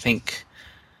where I think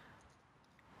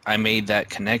I made that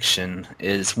connection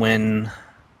is when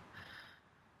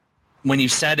you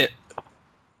said it.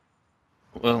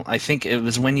 Well, I think it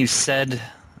was when you said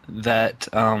that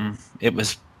it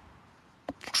was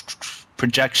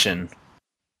projection.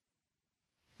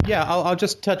 Yeah, I'll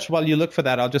just touch while you look for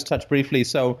that. I'll just touch briefly.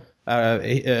 So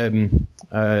Nate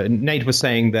was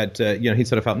saying that he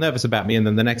sort of felt nervous about me, and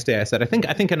then the next day I said, I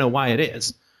think I know why it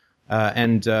is,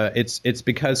 and it's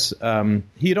because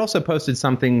he had also posted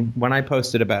something when I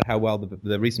posted about how well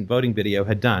the recent voting video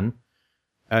had done.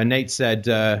 Nate said,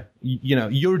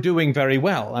 you're doing very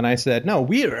well, and I said, no,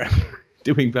 we're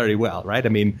doing very well, right? I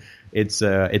mean, it's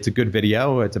a good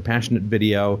video, it's a passionate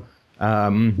video.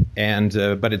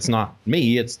 But it's not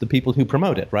me, it's the people who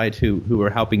promote it, right? Who are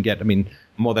helping get,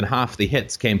 more than half the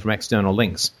hits came from external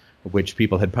links, which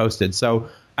people had posted. So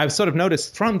I've sort of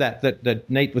noticed from that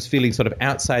Nate was feeling sort of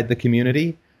outside the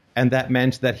community, and that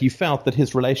meant that he felt that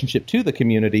his relationship to the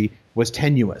community was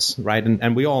tenuous, right?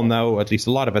 And we all know, at least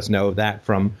a lot of us know that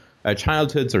from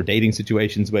childhoods or dating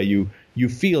situations where you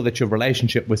feel that your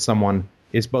relationship with someone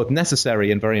is both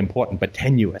necessary and very important, but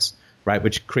tenuous. Right,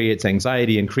 which creates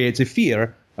anxiety and creates a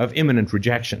fear of imminent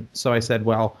rejection. So I said,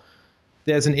 well,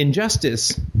 there's an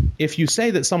injustice. If you say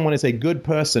that someone is a good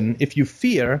person, if you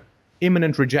fear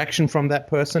imminent rejection from that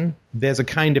person, there's a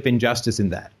kind of injustice in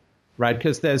that, right?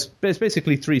 Because there's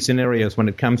basically three scenarios when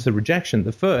it comes to rejection.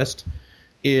 The first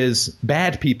is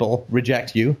bad people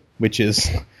reject you, which is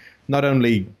not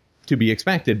only to be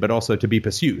expected, but also to be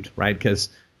pursued, right? Because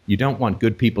you don't want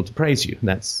good people to praise you.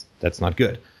 That's not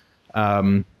good.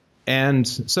 And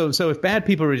so if bad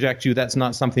people reject you, that's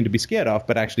not something to be scared of,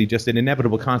 but actually just an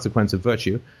inevitable consequence of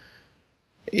virtue.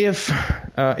 If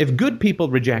good people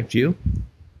reject you,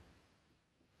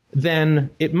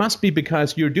 then it must be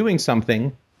because you're doing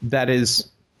something that is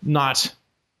not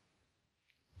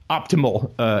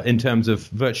optimal in terms of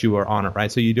virtue or honor,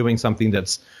 right? So you're doing something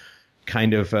that's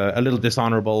kind of a little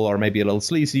dishonorable, or maybe a little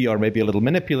sleazy, or maybe a little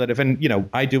manipulative. And,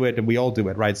 I do it and we all do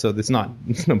it, right? So it's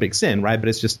no big sin, right? But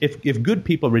it's just if good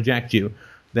people reject you,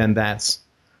 then that's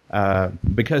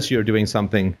because you're doing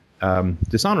something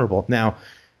dishonorable. Now,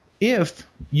 if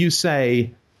you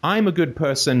say, I'm a good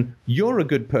person, you're a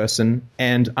good person,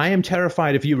 and I am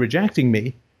terrified of you rejecting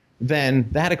me, then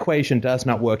that equation does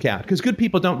not work out. Because good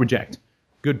people don't reject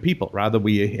good people. Rather,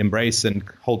 we embrace and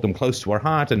hold them close to our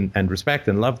heart and respect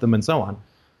and love them and so on.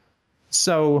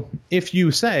 So if you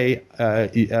say,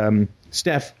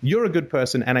 Steph, you're a good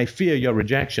person and I fear your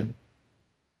rejection,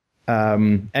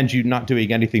 and you're not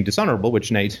doing anything dishonorable,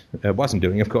 which Nate wasn't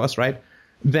doing, of course, right?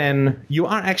 Then you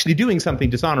are actually doing something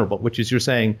dishonorable, which is you're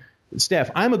saying, Steph,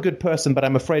 I'm a good person, but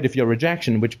I'm afraid of your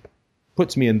rejection, which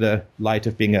puts me in the light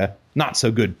of being a not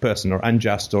so good person, or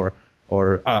unjust, or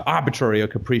arbitrary or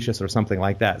capricious or something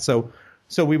like that. So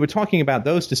we were talking about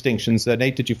those distinctions.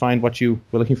 Nate, did you find what you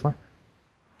were looking for?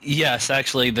 Yes,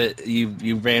 actually,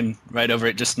 you ran right over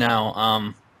it just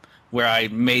now. Where I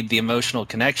made the emotional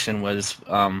connection was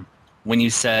when you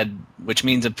said, which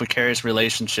means a precarious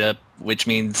relationship, which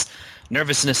means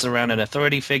nervousness around an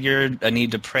authority figure, a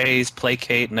need to praise,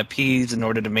 placate, and appease in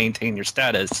order to maintain your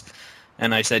status.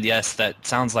 And I said, yes, that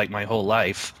sounds like my whole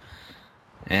life.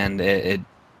 And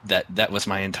that was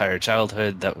my entire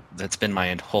childhood. That's been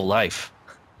my whole life.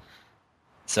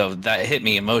 So that hit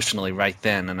me emotionally right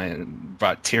then, and it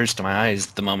brought tears to my eyes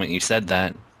the moment you said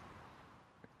that.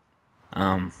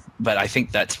 But I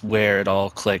think that's where it all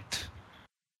clicked.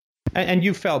 And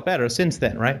you felt better since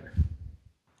then, right?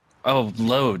 Oh,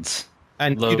 loads.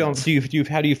 And loads.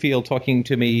 How do you feel talking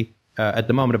to me at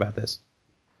the moment about this?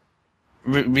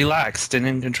 Relaxed and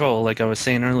in control, like I was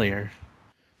saying earlier.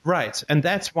 Right, and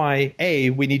that's why, A,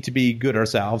 we need to be good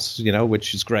ourselves,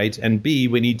 which is great, and B,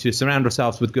 we need to surround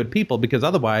ourselves with good people, because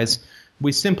otherwise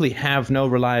we simply have no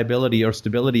reliability or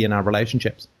stability in our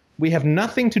relationships. We have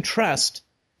nothing to trust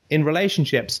in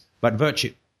relationships but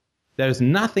virtue. There's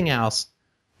nothing else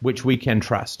which we can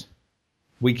trust.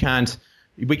 We can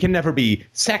never be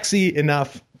sexy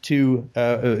enough to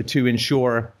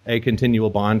ensure a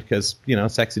continual bond, because,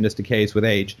 sexiness decays with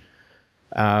age.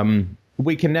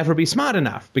 We can never be smart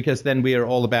enough, because then we are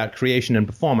all about creation and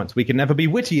performance. We can never be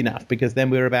witty enough, because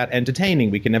then we're about entertaining.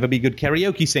 We can never be good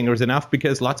karaoke singers enough,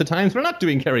 because lots of times we're not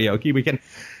doing karaoke.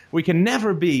 We can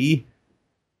never be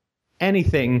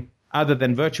anything other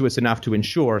than virtuous enough to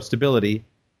ensure stability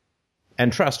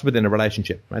and trust within a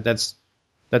relationship. Right? That's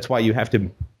why you have to,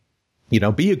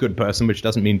 be a good person, which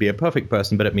doesn't mean be a perfect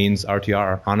person, but it means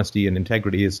RTR, honesty and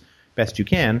integrity, as best you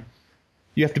can.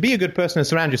 You have to be a good person and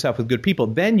surround yourself with good people.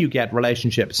 Then you get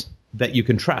relationships that you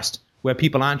can trust, where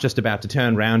people aren't just about to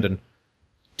turn around and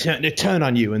turn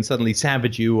on you and suddenly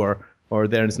savage you, or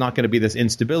there's not going to be this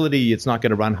instability. It's not going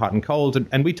to run hot and cold.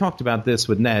 And we talked about this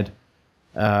with Ned,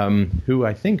 who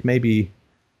I think maybe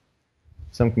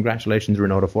some congratulations are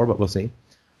in order for, but we'll see.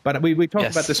 But we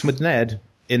talked about this with Ned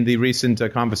in the recent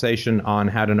conversation on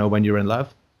how to know when you're in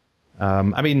love.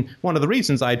 One of the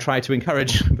reasons I try to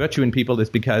encourage virtue in people is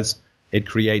because it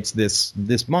creates this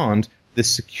bond,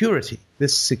 this security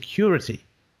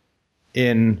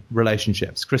in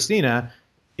relationships. Christina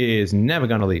is never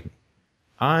going to leave me.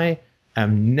 I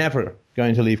am never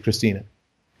going to leave Christina.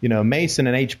 Mason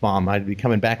and H-bomb, I'd be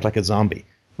coming back like a zombie,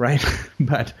 right?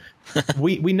 But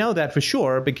we know that for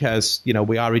sure, because,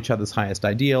 we are each other's highest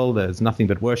ideal. There's nothing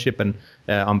but worship and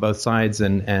on both sides,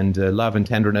 and love and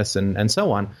tenderness and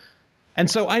so on. And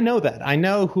so I know that. I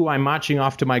know who I'm marching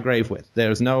off to my grave with.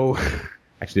 There's no...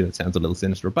 Actually, that sounds a little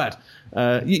sinister, but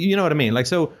you know what I mean? Like,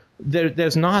 so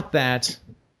there's not that,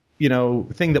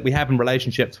 thing that we have in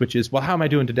relationships, which is, well, how am I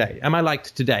doing today? Am I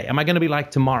liked today? Am I going to be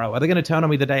liked tomorrow? Are they going to turn on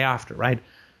me the day after, right?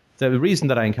 The reason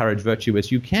that I encourage virtue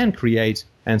is you can create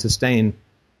and sustain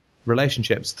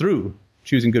relationships through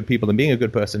choosing good people and being a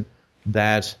good person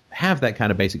that have that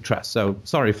kind of basic trust. So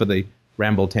sorry for the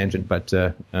ramble tangent, but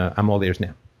I'm all ears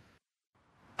now.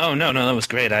 Oh, no, that was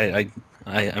great. I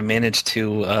managed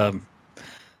to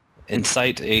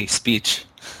incite a speech.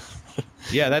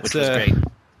 Yeah, that's which was great.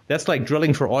 That's like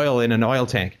drilling for oil in an oil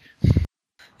tank.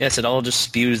 Yes, it all just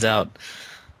spews out.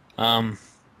 No,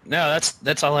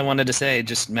 that's all I wanted to say.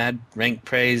 Just mad rank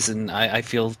praise, and I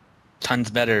feel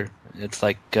tons better. It's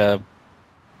like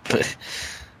this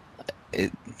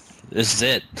is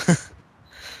it.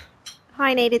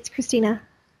 Hi, Nate. It's Christina.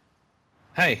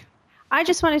 Hey. I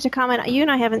just wanted to comment. You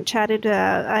and I haven't chatted.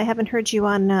 I haven't heard you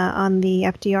on the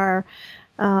FDR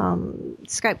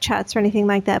Skype chats or anything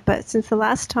like that. But since the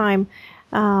last time,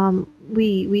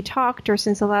 we talked, or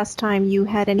since the last time you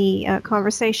had any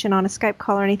conversation on a Skype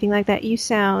call or anything like that, you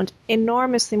sound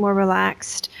enormously more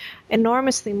relaxed,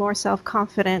 enormously more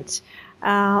self-confident.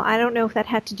 I don't know if that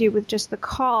had to do with just the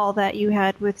call that you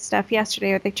had with Steph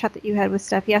yesterday, or the chat that you had with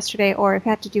Steph yesterday, or if it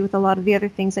had to do with a lot of the other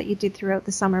things that you did throughout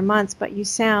the summer months. But you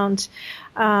sound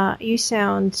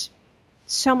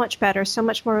so much better, so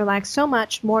much more relaxed, so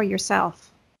much more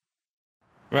yourself.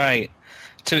 Right.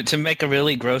 To make a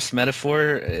really gross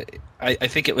metaphor, I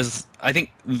think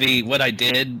what I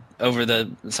did over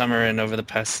the summer and over the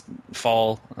past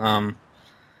fall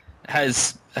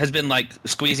has been like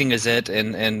squeezing a zit,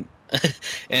 and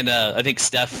I think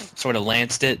Steph sort of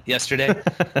lanced it yesterday.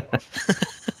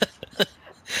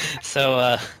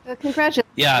 So congratulations.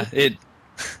 Yeah,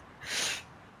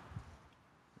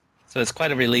 so it's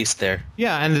quite a release there.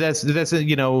 Yeah, and that's this is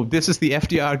the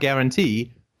FDR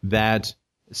guarantee that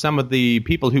some of the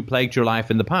people who plagued your life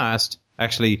in the past,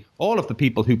 actually all of the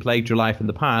people who plagued your life in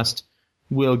the past,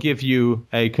 will give you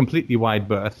a completely wide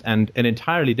berth, and an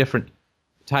entirely different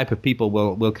type of people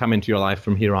will come into your life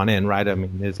from here on in, right? I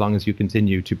mean, as long as you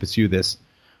continue to pursue this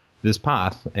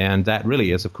path. And that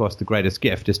really is, of course, the greatest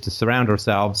gift, is to surround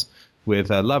ourselves with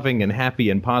loving and happy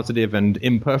and positive and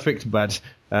imperfect but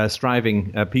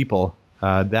striving people.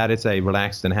 That is a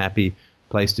relaxed and happy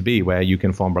place to be, where you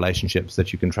can form relationships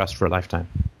that you can trust for a lifetime.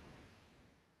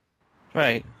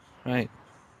 Right. Well,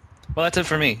 that's it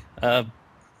for me.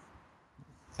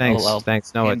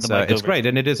 Thanks. No, it's great,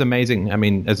 and it is amazing. I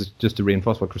mean, just to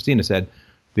reinforce what Christina said,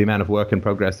 the amount of work and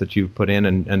progress that you've put in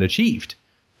and achieved,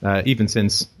 even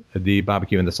since the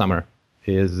barbecue in the summer,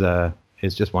 is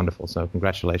just wonderful. So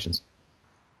congratulations.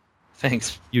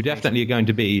 Thanks. You definitely are going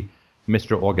to be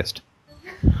Mr. August.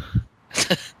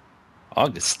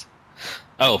 August.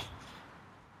 Oh,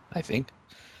 I think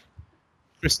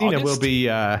Christina August?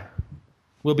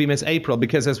 will be Miss April,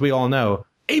 because, as we all know,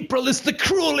 April is the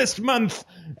cruelest month.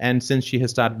 And since she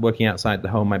has started working outside the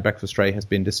home, my breakfast tray has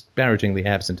been discouragingly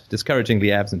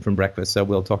absent from breakfast. So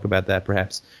we'll talk about that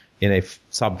perhaps in a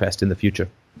subfest in the future.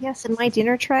 Yes, and my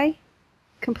dinner tray,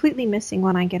 completely missing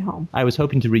when I get home. I was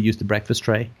hoping to reuse the breakfast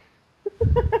tray.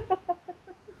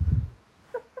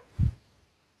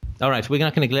 All right, we're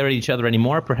not going to glare at each other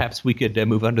anymore. Perhaps we could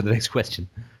move on to the next question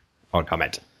or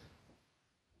comment.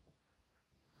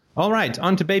 All right,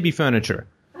 on to baby furniture.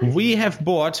 We have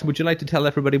bought... Would you like to tell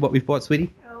everybody what we've bought,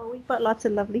 sweetie? Oh, we've bought lots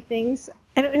of lovely things.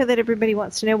 I don't know that everybody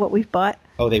wants to know what we've bought.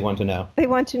 Oh, they want to know. They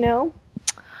want to know.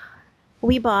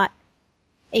 We bought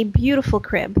a beautiful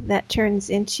crib that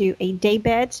turns into a day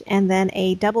bed and then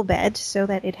a double bed, so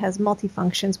that it has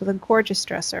multifunctions with a gorgeous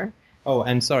dresser. Oh,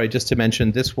 and sorry, just to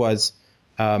mention, this was...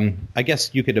 I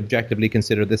guess you could objectively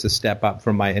consider this a step up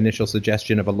from my initial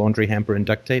suggestion of a laundry hamper and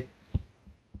duct tape.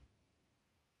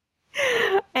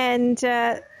 And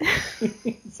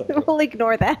we'll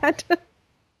ignore that.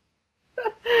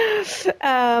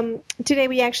 Today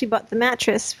we actually bought the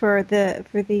mattress for the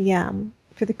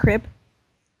crib,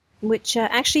 which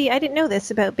actually I didn't know this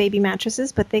about baby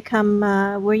mattresses, but they come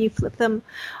where you flip them.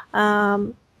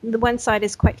 The one side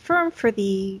is quite firm for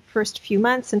the first few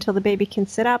months until the baby can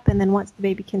sit up, and then once the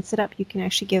baby can sit up, you can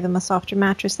actually give them a softer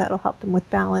mattress that will help them with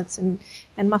balance and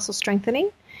muscle strengthening.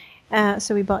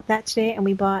 So we bought that today, and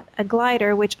we bought a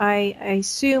glider, which I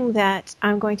assume that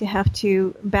I'm going to have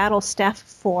to battle Steph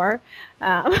for.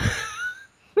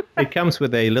 It comes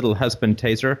with a little husband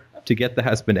taser to get the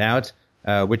husband out,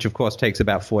 which of course takes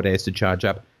about 4 days to charge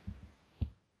up.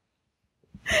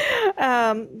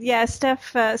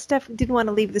 Steph didn't want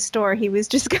to leave the store. He was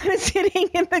just kind of sitting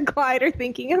in the glider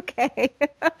thinking, okay,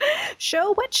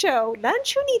 what show?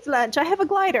 Lunch? Who needs lunch? I have a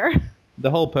glider. The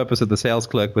whole purpose of the sales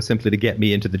clerk was simply to get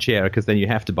me into the chair, because then you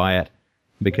have to buy it,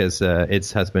 because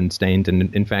it's husband stained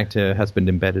and, in fact, husband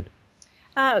embedded.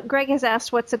 Greg has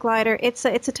asked, what's a glider? It's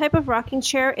a type of rocking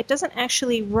chair. It doesn't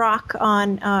actually rock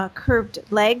on curved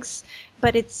legs,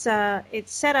 but it's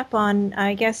set up on,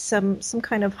 I guess, some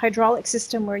kind of hydraulic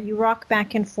system where you rock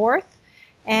back and forth,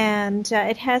 and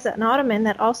it has an ottoman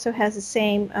that also has the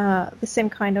same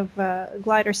kind of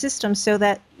glider system, so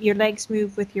that your legs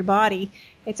move with your body.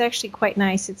 It's actually quite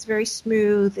nice. It's very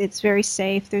smooth. It's very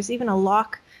safe. There's even a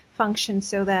lock function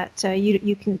so that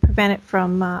you can prevent it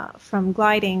from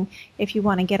gliding if you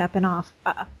want to get up and off.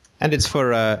 And it's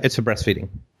for breastfeeding,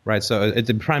 right? So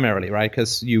it's primarily, right,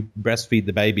 because you breastfeed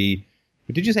the baby.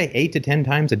 Did you say 8 to 10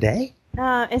 times a day?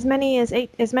 As many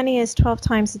as 12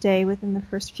 times a day within the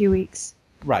first few weeks.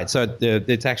 Right. So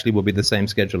it actually will be the same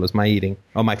schedule as my eating,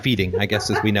 or my feeding, I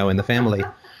guess, as we know in the family.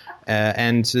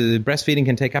 And breastfeeding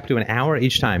can take up to an hour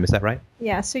each time. Is that right?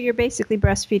 Yeah. So you're basically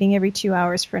breastfeeding every 2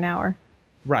 hours for an hour.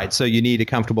 Right, so you need a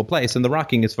comfortable place, and the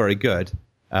rocking is very good.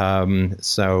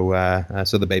 So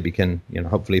the baby can,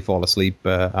 hopefully fall asleep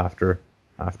after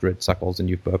it suckles and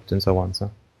you've burped and so on.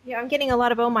 So. Yeah, I'm getting a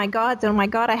lot of oh my god,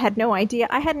 I had no idea.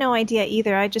 I had no idea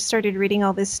either. I just started reading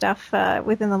all this stuff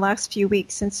within the last few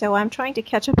weeks, and so I'm trying to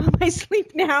catch up on my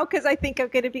sleep now because I think I'm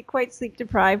going to be quite sleep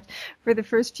deprived for the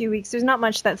first few weeks. There's not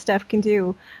much that Steph can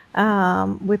do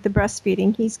with the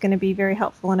breastfeeding. He's going to be very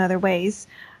helpful in other ways.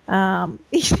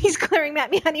 He's glaring at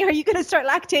me, honey. Are you going to start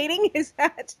lactating? Is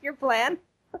that your plan?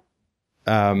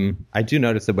 I do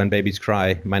notice that when babies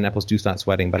cry, my nipples do start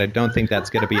sweating, but I don't think that's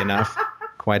going to be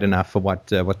quite enough for what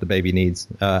the baby needs.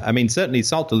 I mean, certainly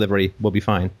salt delivery will be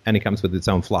fine, and it comes with its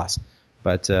own floss.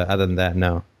 But other than that,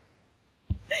 no.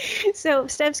 So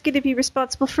Steph's going to be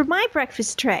responsible for my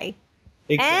breakfast tray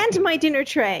and my dinner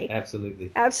tray.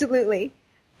 Absolutely.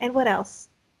 And what else?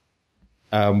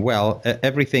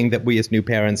 Everything that we as new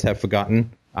parents have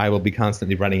forgotten, I will be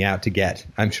constantly running out to get.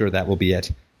 I'm sure that will be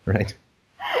it, right?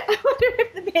 I wonder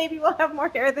if the baby will have more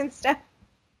hair than Steph.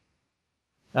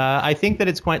 I think that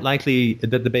it's quite likely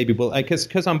that the baby will,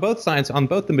 because on both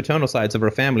the maternal sides of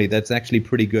our family, that's actually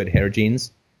pretty good hair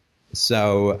genes.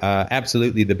 So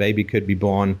absolutely, the baby could be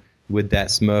born with that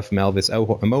Smurf Melvis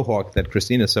mohawk that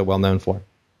Christina's so well known for.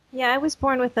 Yeah, I was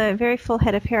born with a very full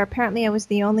head of hair. Apparently, I was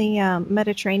the only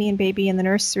Mediterranean baby in the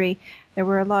nursery. There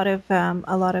were a lot of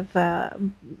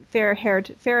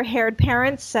fair-haired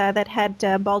parents that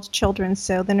had bald children,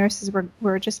 so the nurses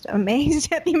were just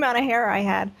amazed at the amount of hair I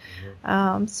had.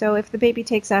 So if the baby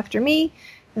takes after me,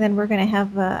 then we're going to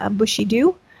have a bushy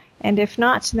do, and if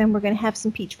not, then we're going to have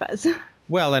some peach fuzz.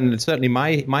 Well, and certainly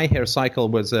my hair cycle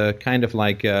was kind of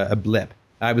like a blip.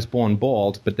 I was born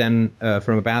bald, but then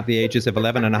from about the ages of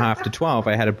 11 and a half to 12,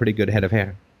 I had a pretty good head of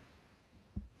hair.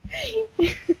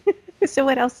 So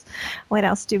what else? What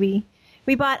else do we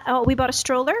bought? Oh, we bought a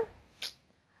stroller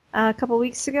a couple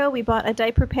weeks ago. We bought a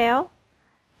diaper pail.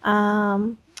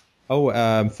 For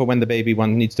when the baby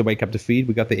one needs to wake up to feed,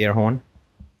 we got the air horn.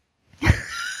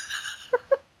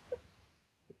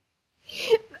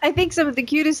 I think some of the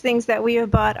cutest things that we have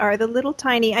bought are the little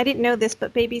tiny. I didn't know this,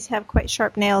 but babies have quite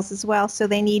sharp nails as well, so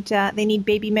they need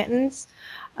baby mittens.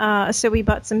 So we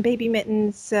bought some baby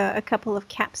mittens, a couple of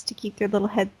caps to keep their little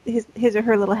head, his or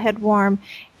her little head warm,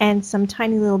 and some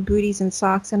tiny little booties and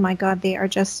socks. And my God, they are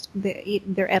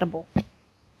they're edible.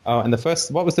 Oh, and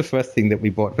what was the first thing that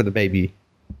we bought for the baby?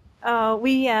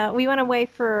 We went away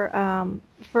for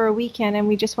a weekend, and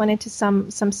we just went into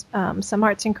some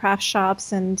arts and crafts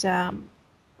shops and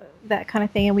that kind of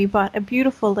thing. And we bought a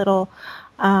beautiful little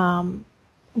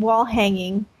wall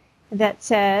hanging that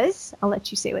says, I'll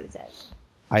let you say what it says.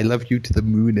 I love you to the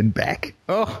moon and back.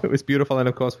 Oh, it was beautiful. And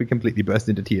of course, we completely burst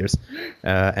into tears.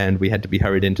 And we had to be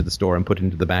hurried into the store and put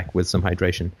into the back with some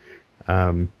hydration.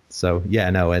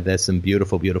 There's some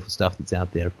beautiful, beautiful stuff that's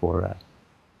out there for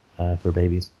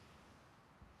babies.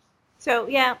 So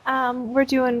we're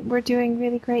doing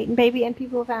really great, and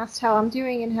people have asked how I'm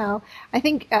doing and how I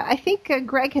think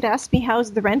Greg had asked me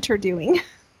how's the renter doing.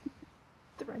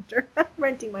 The renter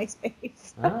renting my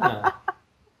space.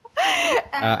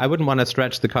 I wouldn't want to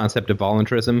stretch the concept of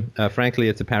voluntarism. Frankly,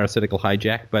 it's a parasitical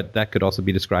hijack, but that could also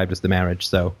be described as the marriage.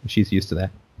 So she's used to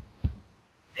that.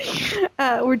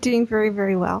 We're doing very,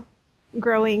 very well.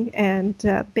 Growing and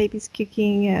baby's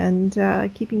kicking and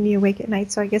keeping me awake at night.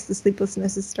 So I guess the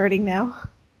sleeplessness is starting now.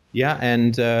 Yeah,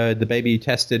 and the baby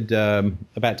tested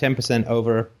about 10%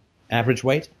 over average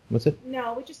weight, was it?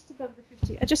 No, we're just above the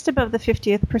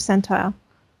 50th percentile.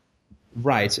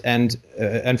 Right, and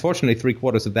unfortunately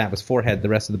 3/4 of that was forehead. The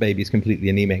rest of the baby is completely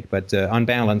anemic, but on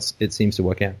balance, it seems to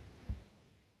work out.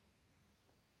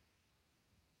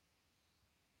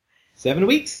 7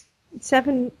 weeks?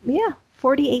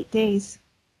 48 days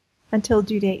until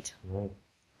due date. Right.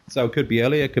 So it could be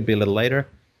earlier, it could be a little later.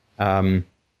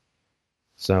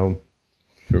 So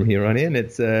from here on in,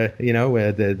 it's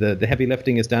the heavy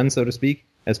lifting is done, so to speak,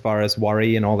 as far as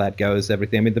worry and all that goes.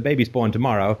 Everything. I mean, the baby's born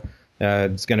tomorrow.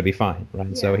 It's going to be fine, right?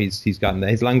 Yeah. So he's gotten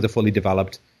his lungs are fully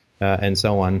developed, and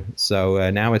so on. So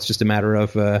now it's just a matter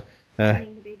of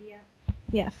fattening the baby up.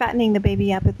 Yeah, fattening the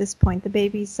baby up at this point. The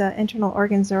baby's internal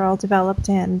organs are all developed,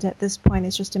 and at this point,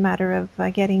 it's just a matter of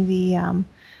getting the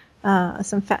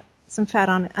some fat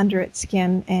on under its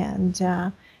skin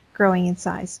and growing in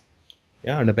size.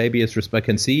 Yeah, and the baby is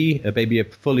baby's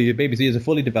ears are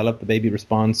fully developed. The baby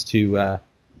responds to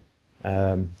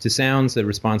sounds. It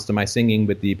responds to my singing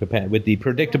with the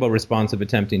predictable response of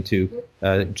attempting to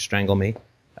strangle me.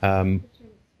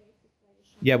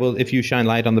 If you shine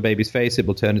light on the baby's face, it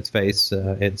will turn its face.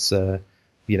 And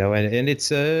its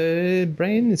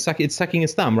brain is sucking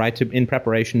its thumb, right, in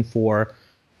preparation for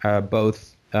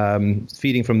both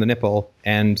feeding from the nipple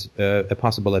and a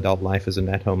possible adult life as an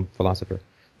at-home philosopher.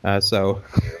 So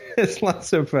there's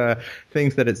lots of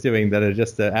things that it's doing that are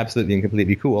just absolutely and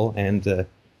completely cool, and it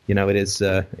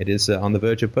is on the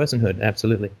verge of personhood.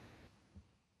 Absolutely.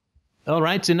 All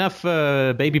right, enough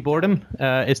baby boredom.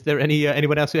 Is there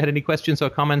anyone else who had any questions or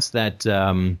comments that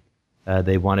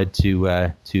they wanted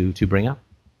to bring up?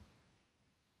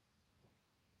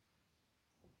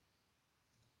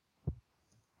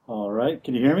 All right,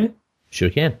 can you hear me? Sure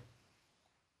can.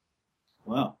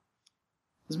 Wow.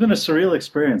 It's been a surreal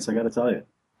experience, I got to tell you.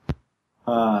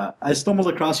 I stumbled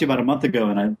across you about a month ago,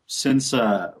 and I've since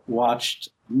watched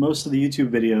most of the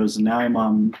YouTube videos, and now I'm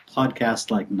on podcast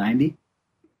like 90,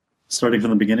 starting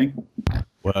from the beginning.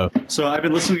 Whoa. So I've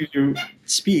been listening to you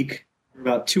speak for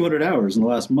about 200 hours in the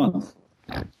last month.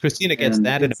 Christina gets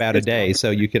that in about a day,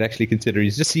 so you could actually consider it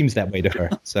just seems that way to her.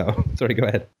 So, sorry, go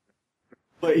ahead.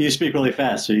 But you speak really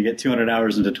fast, so you get 200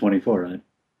 hours into 24, right?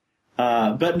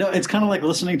 But no, it's kind of like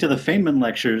listening to the Feynman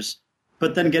lectures,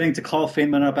 but then getting to call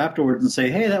Feynman up afterwards and say,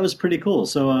 hey, that was pretty cool.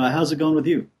 So how's it going with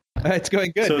you? It's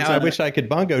going good. So now I wish I could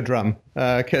bongo drum,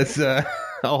 because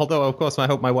although, of course, I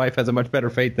hope my wife has a much better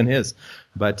fate than his.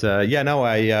 But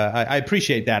I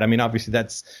appreciate that. I mean, obviously,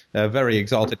 that's a very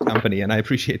exalted company, and I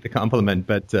appreciate the compliment.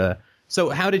 But so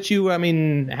how did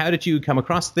you come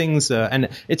across things? And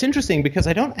it's interesting because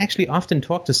I don't actually often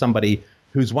talk to somebody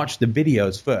who's watched the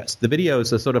videos first. The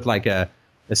videos are sort of like a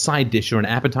side dish or an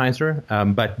appetizer,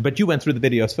 but you went through the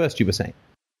videos first, you were saying.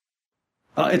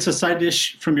 It's a side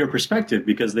dish from your perspective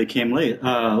because they came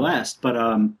last. But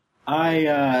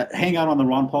I hang out on the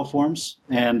Ron Paul forums,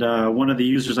 and one of the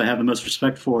users I have the most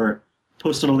respect for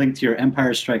posted a link to your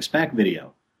Empire Strikes Back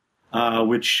video,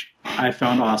 which I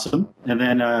found awesome. And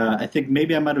then I think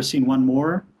maybe I might have seen one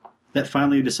more that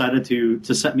finally decided to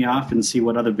set me off and see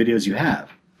what other videos you have.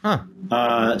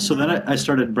 Huh. So then I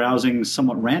started browsing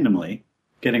somewhat randomly,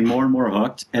 getting more and more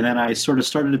hooked, and then I sort of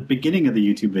started at the beginning of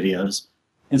the YouTube videos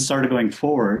and started going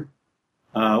forward,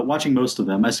 watching most of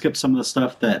them. I skipped some of the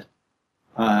stuff that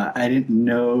I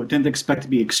didn't expect to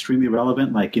be extremely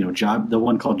relevant, like the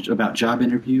one called about job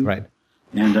interview, right?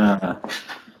 And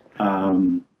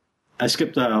I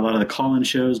skipped a lot of the call-in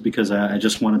shows because I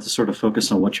just wanted to sort of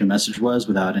focus on what your message was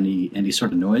without any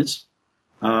sort of noise.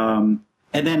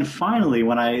 And then finally,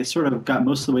 when I sort of got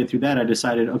most of the way through that, I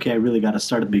decided, okay, I really got to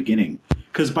start at the beginning.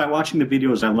 Because by watching the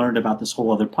videos, I learned about this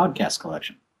whole other podcast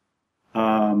collection.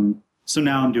 So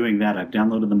now I'm doing that. I've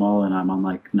downloaded them all, and I'm on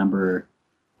like number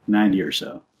 90 or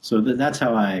so. So that's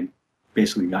how I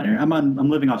basically got here. I'm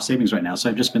living off savings right now, so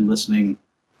I've just been listening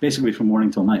basically from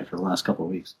morning till night for the last couple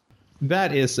of weeks.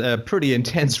 That is a pretty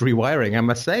intense rewiring, I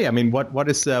must say. I mean, what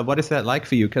is that like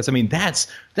for you? Because I mean, that's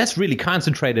really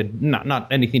concentrated.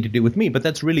 Not anything to do with me, but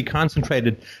that's really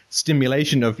concentrated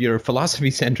stimulation of your philosophy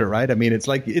center, right? I mean, it's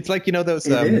like those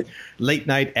late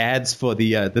night ads for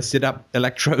the sit up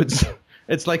electrodes.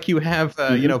 It's like you have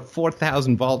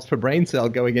 4,000 volts per brain cell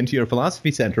going into your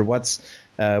philosophy center. What's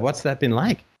that been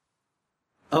like?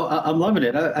 Oh, I'm loving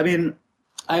it. I mean,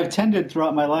 I've tended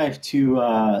throughout my life to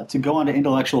go on to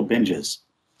intellectual binges.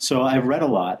 So I've read a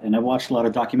lot and I've watched a lot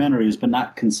of documentaries, but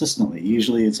not consistently.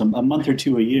 Usually it's a month or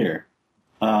two a year.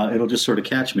 It'll just sort of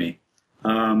catch me.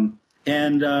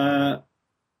 And a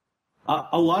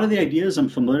lot of the ideas I'm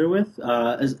familiar with,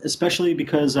 especially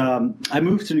because I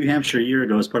moved to New Hampshire a year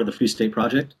ago as part of the Free State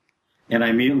Project, and I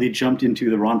immediately jumped into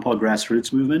the Ron Paul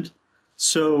grassroots movement.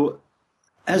 So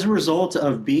as a result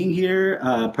of being here,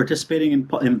 participating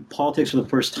in politics for the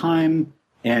first time,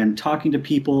 and talking to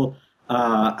people,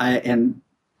 and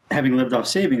having lived off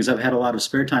savings, I've had a lot of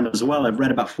spare time as well. I've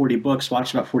read about 40 books,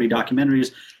 watched about 40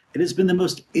 documentaries. It has been the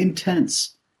most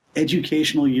intense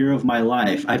educational year of my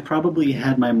life. I've probably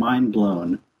had my mind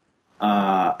blown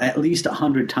at least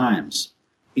 100 times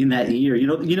in that year. You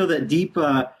know that deep,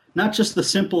 not just the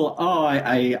simple,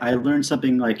 I learned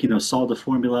something like, solved a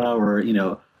formula, or,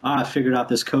 I figured out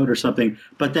this code or something,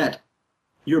 but that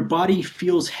your body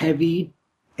feels heavy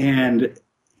and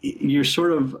you're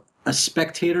sort of a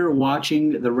spectator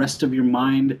watching the rest of your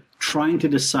mind trying to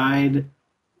decide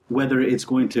whether it's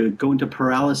going to go into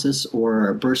paralysis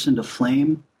or burst into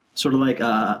flame, sort of like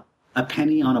a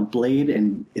penny on a blade,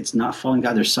 and it's not falling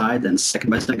down their side, then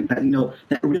second by second,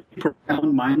 that really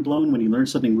profound mind blown when you learn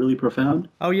something really profound.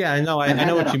 Oh yeah, I know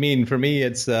what you mean. For me,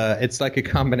 it's like a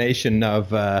combination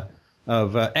of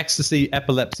ecstasy,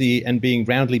 epilepsy, and being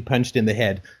roundly punched in the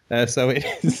head. So it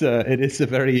is a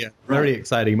very very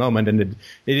exciting moment, and it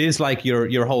is like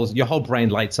your whole brain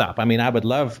lights up. I mean, I would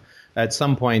love at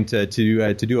some point to do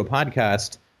a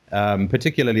podcast,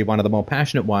 particularly one of the more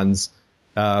passionate ones,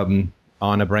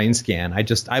 on a brain scan.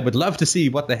 I would love to see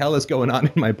what the hell is going on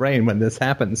in my brain when this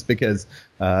happens, because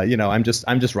I'm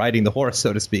just riding the horse,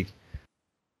 so to speak.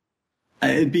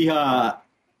 It'd be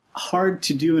hard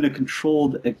to do in a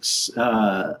controlled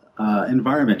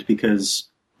environment, because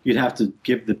you'd have to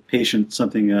give the patient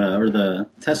something, or the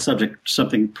test subject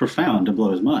something profound to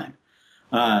blow his mind.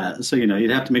 So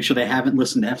you'd have to make sure they haven't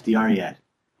listened to FDR yet.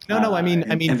 No. I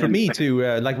mean, for me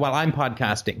to like while I'm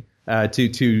podcasting,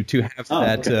 to have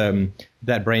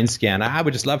that brain scan, I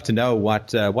would just love to know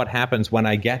what happens when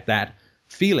I get that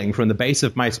feeling from the base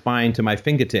of my spine to my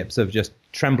fingertips of just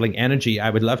trembling energy. I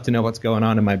would love to know what's going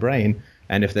on in my brain,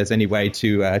 and if there's any way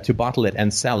to bottle it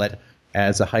and sell it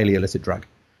as a highly illicit drug.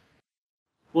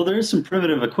 Well, there is some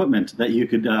primitive equipment that you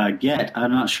could get.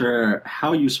 I'm not sure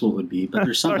how useful it would be, but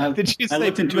there's some. Sorry, did you I say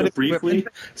looked into it briefly.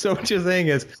 Equipment? So what you're saying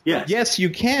is, yes, yes, you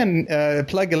can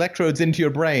plug electrodes into your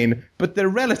brain, but they're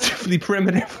relatively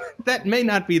primitive. That may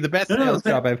not be the best sales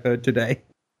job I've heard today.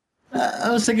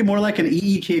 I was thinking more like an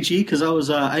EEKG, because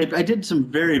I did some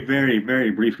very, very,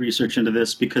 very brief research into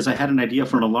this, because I had an idea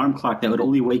for an alarm clock that would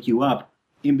only wake you up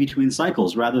in between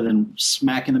cycles rather than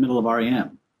smack in the middle of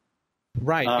REM.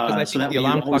 Right, because I think the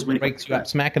alarm clock that wakes you up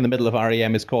smack in the middle of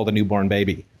REM is called a newborn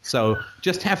baby. So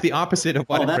just have the opposite of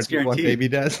what a newborn baby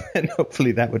does, and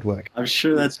hopefully that would work. I'm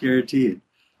sure that's guaranteed.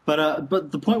 But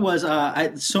the point was,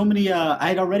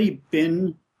 I'd already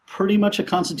been pretty much a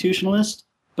constitutionalist,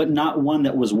 but not one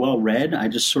that was well read. I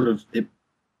just sort of,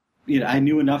 I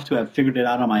knew enough to have figured it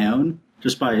out on my own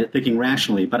just by thinking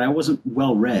rationally, but I wasn't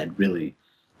well read really.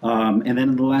 And then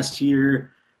in the last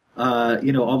year,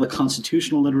 all the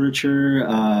constitutional literature,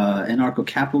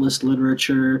 anarcho-capitalist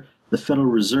literature, the Federal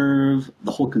Reserve,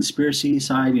 the whole conspiracy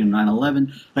side,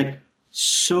 9/11,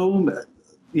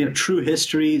 true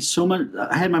history, so much.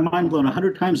 I had my mind blown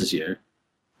 100 times this year.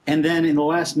 And then in the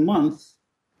last month,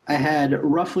 I had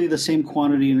roughly the same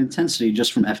quantity and intensity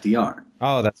just from FDR.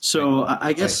 Oh, that's so.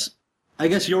 I guess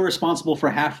you're responsible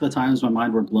for half the times my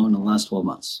mind were blown in the last 12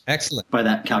 months. Excellent. By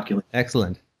that calculation.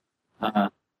 Excellent.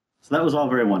 So that was all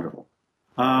very wonderful.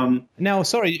 Now,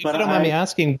 sorry, if you don't mind me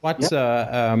asking, what's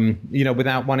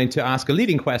without wanting to ask a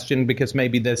leading question, because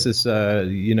maybe this is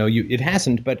it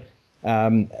hasn't, but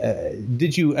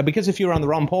did you? Because if you're on the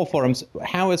Ron Paul forums,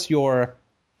 how is your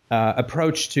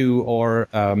approach to or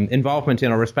involvement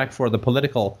in or respect for the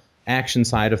political action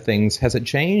side of things? Has it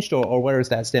changed, or where does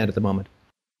that stand at the moment?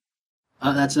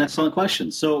 That's an excellent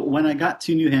question. So when I got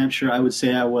to New Hampshire, I would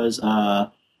say I was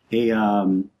a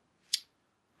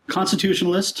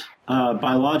constitutionalist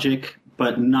by logic,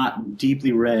 but not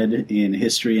deeply read in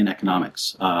history and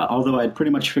economics. Although I'd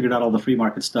pretty much figured out all the free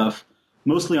market stuff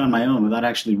mostly on my own without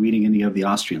actually reading any of the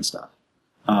Austrian stuff.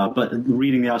 But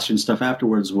reading the Austrian stuff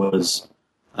afterwards was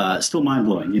still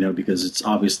mind-blowing, because it's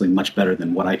obviously much better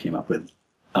than what I came up with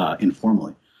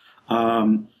informally.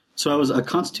 So I was a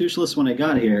constitutionalist when I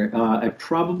got here. I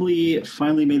probably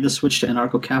finally made the switch to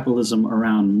anarcho-capitalism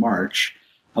around March.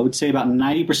 I would say about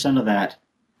 90% of that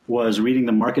was reading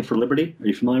The Market for Liberty. Are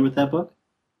you familiar with that book?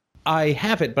 I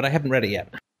have it, but I haven't read it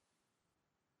yet.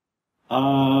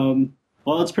 Well,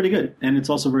 it's pretty good, and it's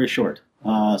also very short.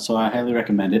 So I highly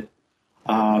recommend it.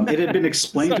 It had been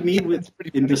explained to me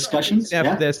in discussions.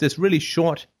 Yeah, there's this really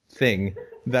short thing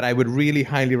that I would really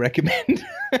highly recommend.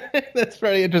 That's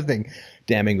very interesting.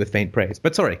 Damning with faint praise.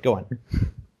 But sorry, go on.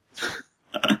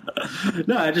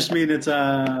 No, I just mean it's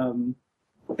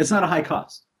not a high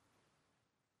cost.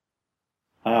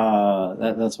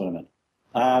 That's what I meant.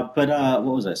 But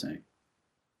what was I saying?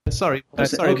 Sorry.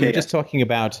 Okay, we were just talking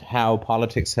about how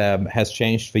politics has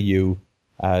changed for you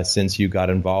since you got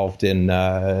involved in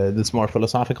this more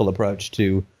philosophical approach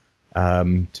to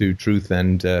truth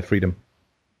and freedom.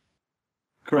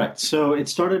 Correct. So it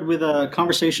started with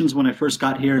conversations when I first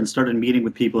got here and started meeting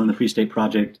with people in the Free State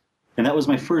Project. And that was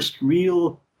my first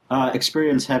real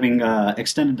experience having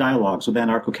extended dialogues with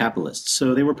anarcho-capitalists.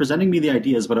 So they were presenting me the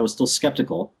ideas, but I was still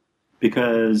skeptical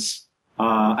because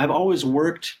I've always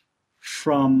worked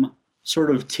from sort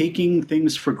of taking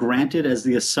things for granted as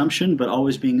the assumption, but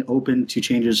always being open to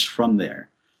changes from there.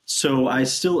 So I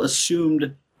still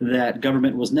assumed that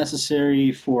government was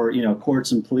necessary for,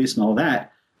 courts and police and all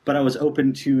that, but I was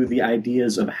open to the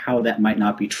ideas of how that might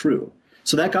not be true.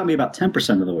 So that got me about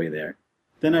 10% of the way there.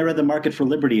 Then I read The Market for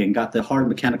Liberty and got the hard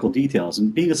mechanical details.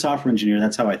 And being a software engineer,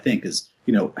 that's how I think is,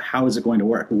 how is it going to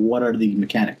work? What are the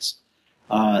mechanics?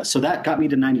 So that got me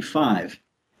to 95.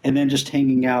 And then just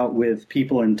hanging out with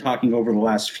people and talking over the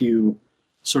last few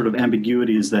sort of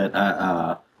ambiguities that,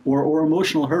 or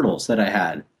emotional hurdles that I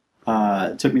had,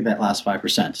 took me that last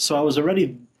 5%. So I was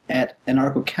already at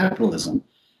anarcho-capitalism.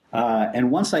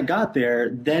 And once I got there,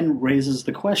 then raises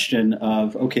the question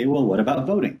of, okay, well, what about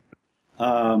voting?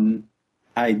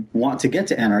 I want to get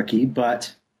to anarchy,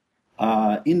 but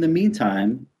in the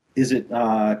meantime, is it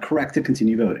correct to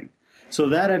continue voting? So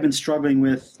that I've been struggling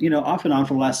with, off and on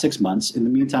for the last 6 months. In the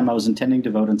meantime, I was intending to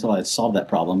vote until I had solved that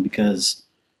problem because,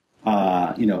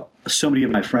 so many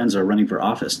of my friends are running for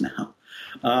office now.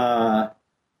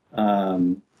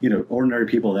 Ordinary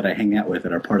people that I hang out with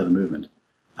that are part of the movement.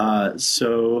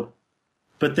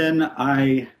 But then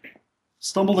I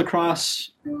stumbled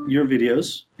across your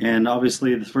videos, and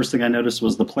obviously the first thing I noticed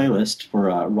was the playlist for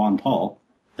Ron Paul,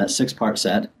 that 6-part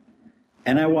set.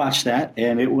 And I watched that,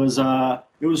 and it was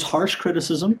harsh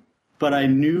criticism, but I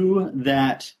knew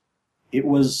that it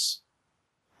was,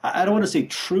 I don't want to say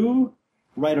true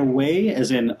right away, as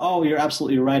in, oh, you're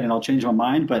absolutely right, and I'll change my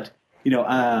mind, but,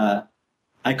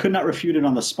 I could not refute it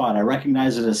on the spot. I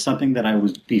recognize it as something that I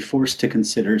would be forced to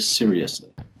consider seriously.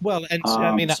 Well, and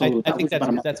I think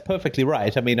that's perfectly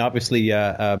right. I mean, obviously, you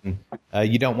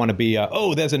don't want to be,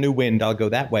 there's a new wind, I'll go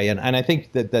that way. And I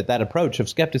think that approach of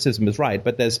skepticism is right.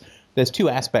 But there's two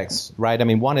aspects, right? I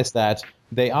mean, one is that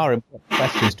they are important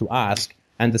questions to ask.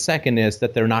 And the second is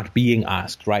that they're not being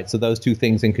asked, right? So those two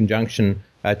things in conjunction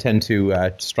tend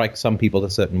to strike some people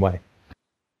a certain way.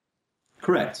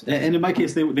 Correct. And in my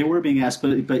case, they were being asked,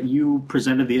 but you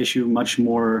presented the issue much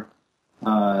more,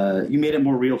 you made it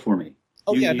more real for me.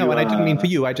 And I didn't mean for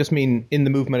you. I just mean in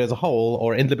the movement as a whole,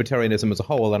 or in libertarianism as a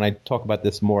whole, and I talk about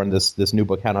this more in this new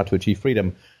book, How Not to Achieve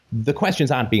Freedom. The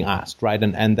questions aren't being asked, right?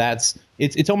 And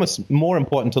it's almost more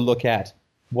important to look at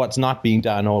what's not being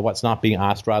done or what's not being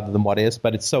asked rather than what is,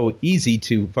 but it's so easy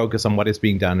to focus on what is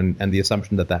being done and the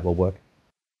assumption that will work.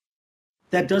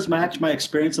 That does match my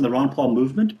experience in the Ron Paul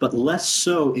movement, but less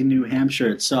so in New Hampshire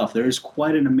itself. There is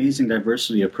quite an amazing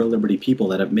diversity of pro-liberty people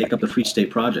that make up the Free State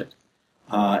Project.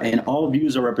 And all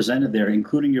views are represented there,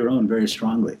 including your own, very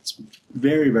strongly. It's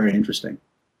very, very interesting.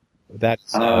 That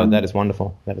is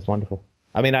wonderful. That is wonderful.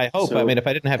 I mean, I hope. So, if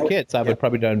I didn't have kids, I would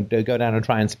probably go down and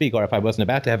try and speak, or if I wasn't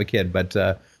about to have a kid, but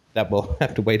that will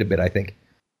have to wait a bit, I think.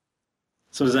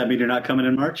 So does that mean you're not coming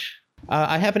in March?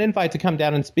 I have an invite to come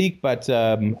down and speak, but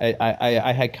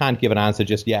I can't give an answer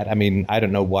just yet. I mean, I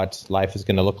don't know what life is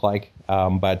going to look like,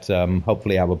 but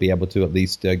hopefully I will be able to at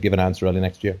least give an answer early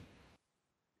next year.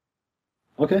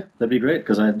 Okay, that'd be great,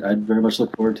 because I'd very much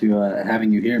look forward to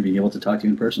having you here and being able to talk to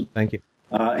you in person. Thank you.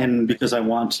 And because I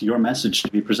want your message to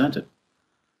be presented.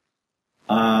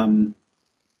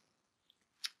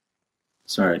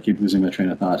 Sorry, I keep losing my train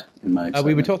of thought in my excitement.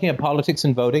 We were talking about politics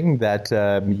and voting, that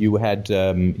you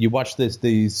watched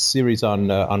the series on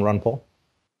Ron Paul?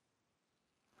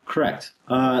 Correct.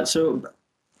 And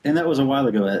that was a while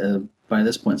ago by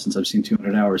this point, since I've seen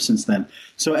 200 hours since then.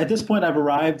 So at this point, I've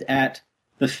arrived at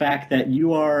the fact that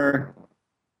you are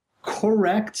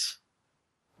correct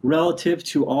relative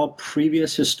to all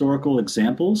previous historical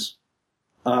examples.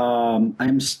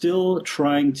 I'm still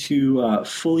trying to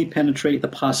fully penetrate the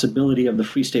possibility of the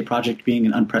Free State Project being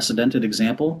an unprecedented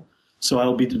example. So I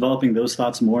will be developing those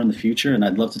thoughts more in the future, and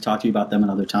I'd love to talk to you about them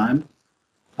another time.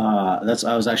 I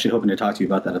was actually hoping to talk to you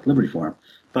about that at Liberty Forum.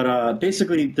 But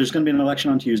basically, there's going to be an election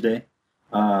on Tuesday.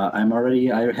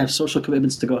 I have social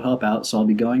commitments to go help out, so I'll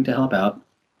be going to help out,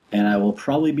 and I will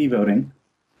probably be voting.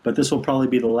 But this will probably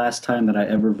be the last time that I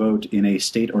ever vote in a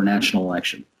state or national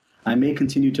election. I may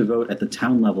continue to vote at the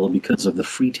town level because of the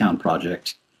Freetown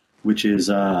Project, which is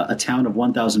a town of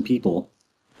 1,000 people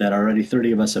that already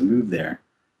 30 of us have moved there.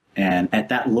 And at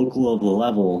that local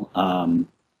level,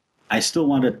 I still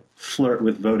want to flirt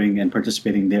with voting and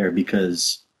participating there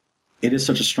because it is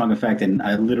such a strong effect. And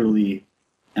I literally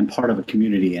am part of a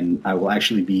community, and I will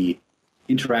actually be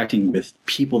interacting with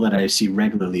people that I see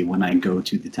regularly when I go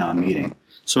to the town meeting.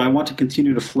 So I want to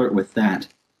continue to flirt with that.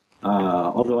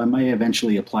 Although I may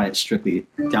eventually apply it strictly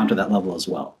down to that level as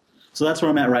well. So that's where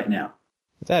I'm at right now.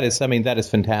 That is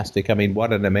fantastic. I mean,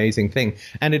 what an amazing thing.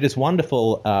 And it is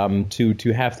wonderful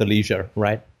to have the leisure,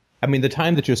 right? I mean, the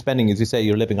time that you're spending, as you say,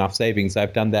 you're living off savings.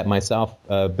 I've done that myself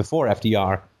before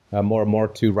FDR, more and more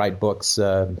to write books,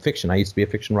 fiction. I used to be a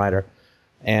fiction writer.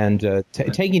 And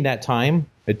taking that time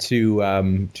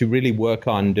to really work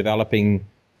on developing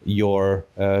your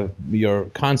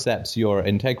concepts, your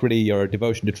integrity, your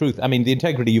devotion to truth. I mean, the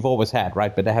integrity you've always had,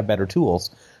 right? But to have better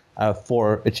tools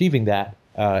for achieving that,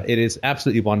 it is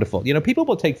absolutely wonderful. You know, people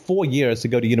will take 4 years to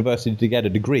go to university to get a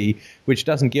degree, which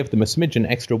doesn't give them a smidgen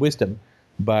extra wisdom.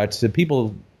 But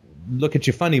people look at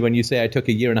you funny when you say I took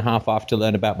a year and a half off to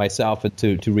learn about myself and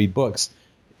to read books.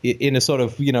 In a sort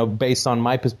of, based on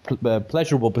my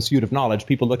pleasurable pursuit of knowledge,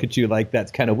 people look at you like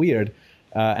that's kind of weird.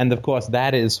 And of course,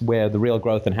 that is where the real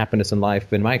growth and happiness in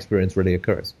life, in my experience, really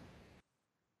occurs.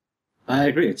 I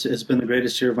agree. It's been the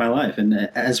greatest year of my life. And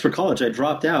as for college, I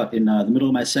dropped out in the middle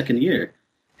of my second year.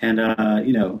 And,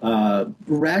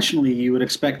 rationally, you would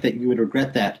expect that you would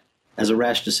regret that as a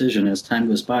rash decision as time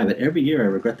goes by. But every year I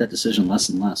regret that decision less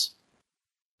and less.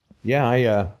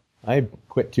 Yeah, I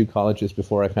quit 2 colleges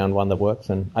before I found one that works,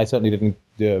 and I certainly didn't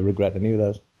regret any of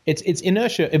those. It's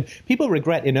inertia. If people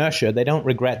regret inertia, they don't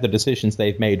regret the decisions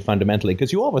they've made fundamentally,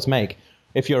 because you always make,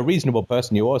 if you're a reasonable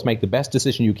person, you always make the best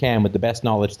decision you can with the best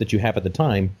knowledge that you have at the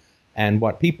time. And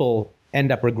what people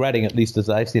end up regretting, at least as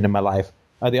I've seen in my life,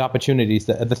 are the opportunities,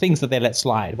 the things that they let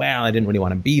slide. Well, I didn't really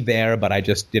want to be there, but I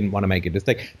just didn't want to make a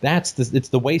mistake. It's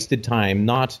the wasted time,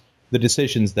 not the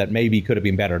decisions that maybe could have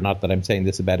been better. Not that I'm saying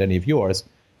this about any of yours,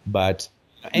 but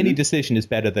any decision is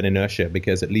better than inertia,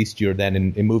 because at least you're then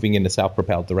in moving in a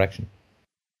self-propelled direction.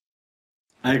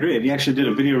 I agree. And you actually did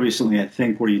a video recently, I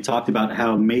think, where you talked about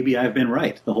how maybe I've been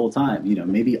right the whole time.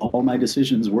 Maybe all my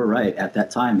decisions were right at that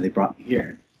time. They brought me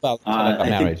here. Well, I got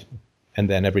married. And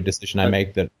then every decision I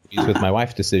make that agrees with my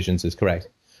wife's decisions is correct.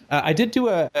 I did do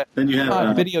a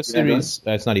video series.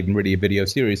 It's not even really a video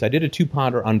series. I did a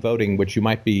 2-parter on voting, which you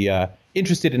might be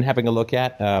interested in having a look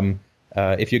at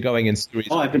if you're going in series.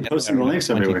 Oh, I've been posting the links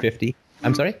everywhere. 2050.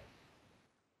 I'm sorry?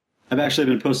 I've actually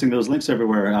been posting those links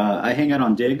everywhere. I hang out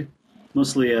on Dig,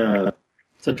 mostly to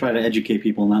try to educate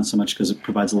people, not so much because it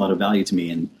provides a lot of value to me.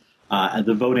 And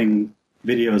the voting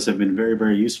videos have been very,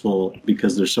 very useful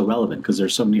because they're so relevant, because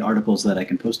there's so many articles that I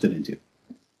can post it into.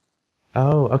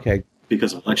 Oh, okay.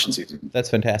 Because of election season. That's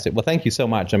fantastic. Well, thank you so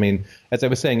much. I mean, as I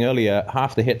was saying earlier,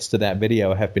 half the hits to that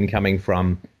video have been coming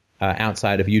from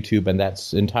outside of YouTube, and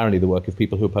that's entirely the work of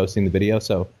people who are posting the video.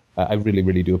 So I really,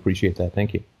 really do appreciate that.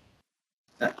 Thank you.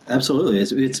 Absolutely.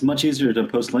 It's much easier to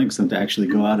post links than to actually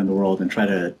go out in the world and try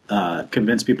to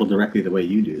convince people directly the way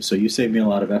you do. So you saved me a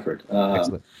lot of effort.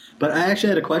 Excellent. But I actually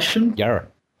had a question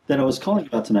that I was calling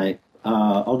about tonight,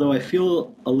 although I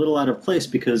feel a little out of place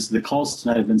because the calls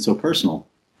tonight have been so personal.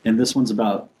 And this one's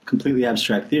about completely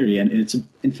abstract theory. And it's,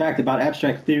 in fact, about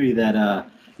abstract theory that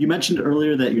you mentioned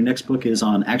earlier that your next book is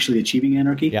on actually achieving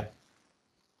anarchy. Yeah.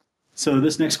 So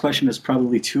this next question is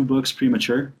probably 2 books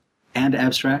premature and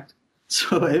abstract.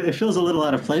 So it feels a little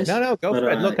out of place. No, go for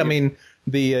it. Look, I mean,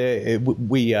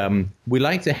 we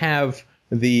like to have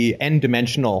the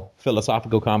n-dimensional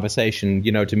philosophical conversation,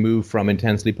 to move from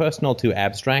intensely personal to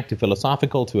abstract to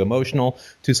philosophical to emotional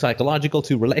to psychological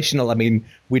to relational. I mean,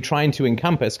 we're trying to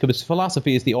encompass, because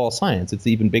philosophy is the all science. It's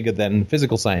even bigger than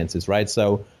physical sciences, right?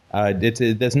 So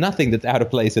there's nothing that's out of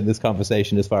place in this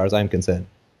conversation as far as I'm concerned.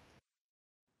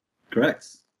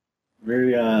 Correct.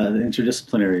 Very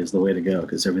interdisciplinary is the way to go,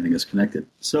 because everything is connected.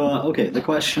 So, okay, the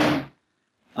question...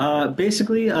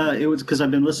 basically, it was because I've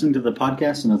been listening to the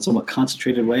podcast in a somewhat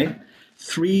concentrated way.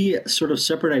 3 sort of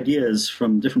separate ideas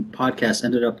from different podcasts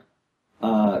ended up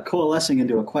coalescing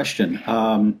into a question.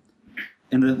 And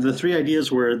the 3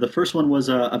 ideas were, the first one was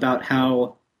about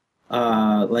how,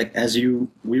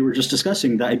 we were just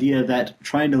discussing, the idea that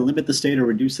trying to limit the state or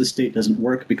reduce the state doesn't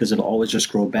work because it'll always just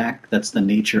grow back. That's the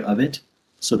nature of it,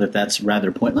 so that's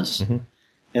rather pointless. Mm-hmm.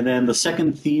 And then the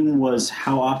second theme was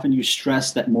how often you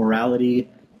stress that morality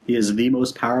is the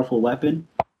most powerful weapon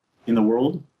in the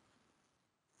world.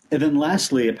 And then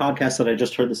lastly, a podcast that I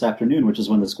just heard this afternoon, which is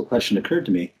when this question occurred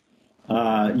to me,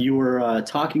 you were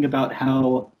talking about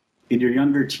how in your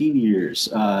younger teen years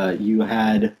you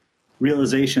had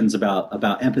realizations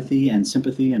about empathy and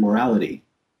sympathy and morality,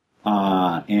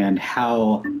 and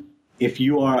how if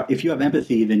you have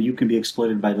empathy, then you can be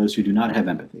exploited by those who do not have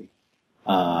empathy.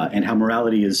 And how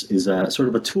morality is sort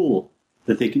of a tool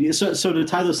that they can use. So to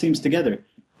tie those themes together,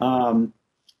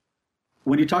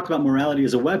 when you talked about morality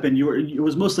as a weapon, it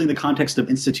was mostly in the context of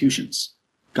institutions,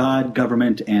 God,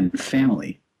 government, and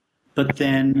family. But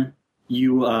then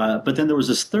there was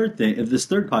this third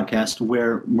podcast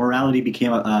where morality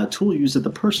became a tool used at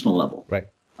the personal level, right?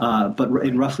 But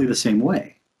in roughly the same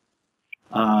way.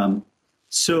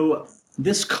 So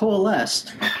this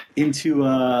coalesced into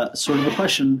sort of a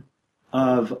question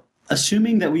of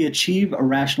assuming that we achieve a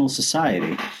rational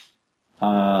society.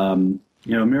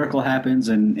 A miracle happens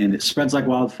and it spreads like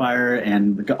wildfire,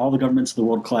 and all the governments of the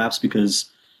world collapse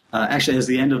because, actually, as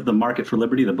the end of The Market for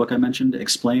Liberty, the book I mentioned,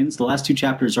 explains, the last 2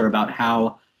 chapters are about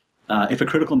how if a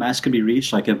critical mass could be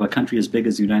reached, like if a country as big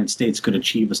as the United States could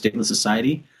achieve a stateless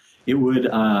society, it would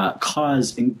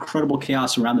cause incredible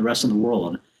chaos around the rest of the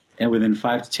world. And within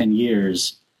 5 to 10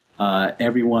 years,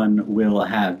 everyone will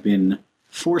have been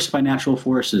forced by natural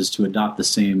forces to adopt the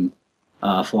same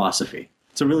philosophy.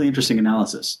 It's a really interesting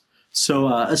analysis. So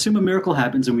assume a miracle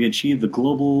happens and we achieve the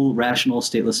global, rational,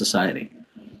 stateless society.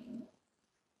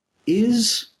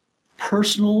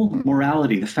 personal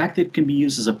morality, the fact that it can be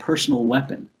used as a personal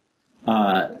weapon,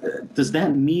 does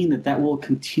that mean that that will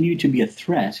continue to be a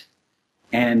threat?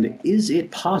 And is it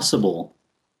possible,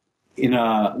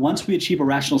 once we achieve a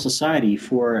rational society,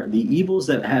 for the evils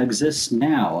that exist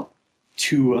now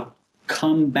to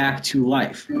come back to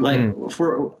life? Like,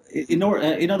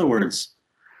 in other words,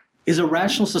 is a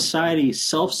rational society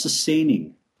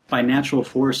self-sustaining by natural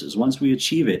forces? Once we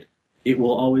achieve it, it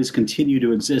will always continue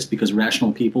to exist because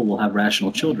rational people will have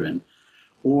rational children?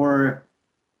 Or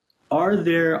are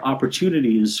there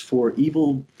opportunities for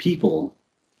evil people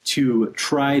to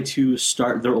try to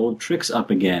start their old tricks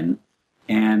up again?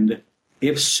 And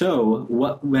if so,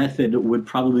 what method would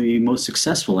probably be most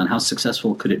successful, and how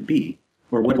successful could it be?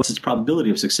 Or what's its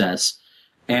probability of success?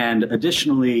 And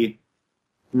additionally,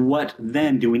 what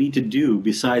then do we need to do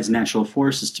besides natural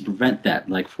forces to prevent that?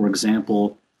 Like, for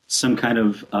example, some kind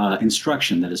of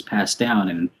instruction that is passed down,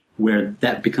 and where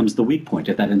that becomes the weak point.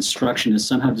 If that instruction is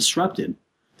somehow disrupted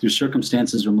through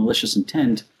circumstances or malicious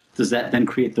intent, does that then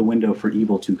create the window for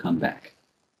evil to come back?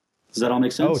 Does that all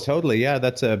make sense? Oh, totally. Yeah,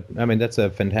 that's a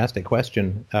fantastic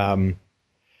question. And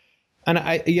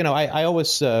I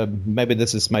always, maybe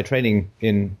this is my training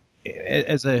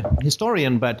as a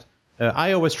historian, but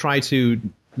I always try to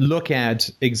look at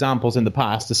examples in the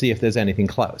past to see if there's anything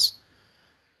close.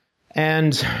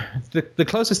 And the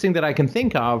closest thing that I can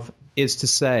think of is to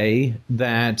say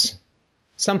that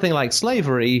something like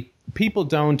slavery, people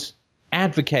don't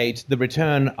advocate the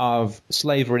return of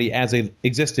slavery as it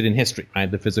existed in history,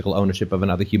 right? The physical ownership of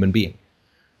another human being.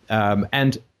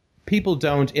 And people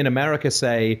don't in America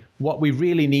say, what we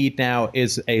really need now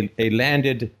is a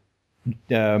landed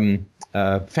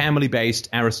family-based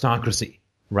aristocracy.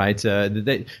 Right,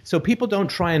 so people don't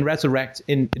try and resurrect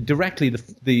directly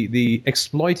the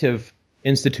exploitive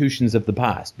institutions of the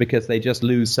past, because they just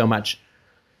lose so much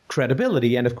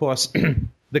credibility. And of course,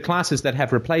 the classes that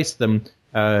have replaced them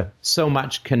so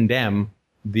much condemn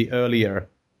the earlier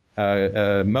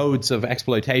modes of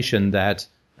exploitation that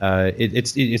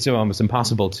it's almost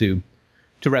impossible to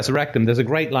resurrect them. There's a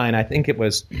great line. I think it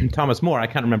was Thomas More. I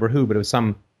can't remember who, but it was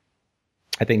some,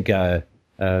 I think,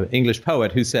 English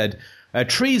poet who said,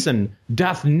 treason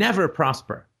doth never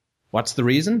prosper. What's the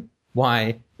reason?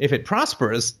 Why, if it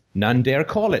prospers, none dare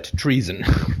call it treason,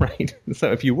 right?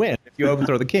 So if you win, if you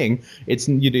overthrow the king, it's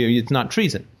not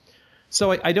treason.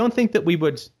 So I don't think that we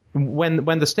would,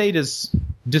 when the state is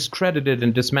discredited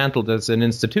and dismantled as an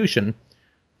institution,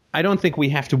 I don't think we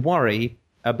have to worry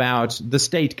about the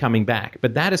state coming back.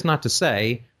 But that is not to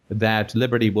say that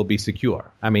liberty will be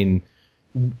secure. I mean,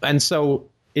 and so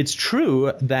it's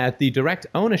true that the direct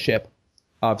ownership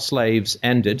of slaves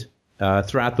ended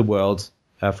throughout the world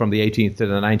from the 18th to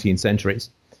the 19th centuries,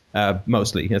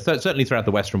 mostly. Certainly throughout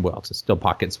the Western world. There's still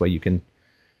pockets where you can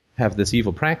have this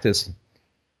evil practice.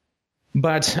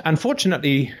 But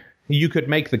unfortunately, you could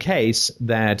make the case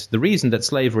that the reason that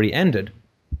slavery ended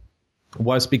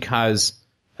was because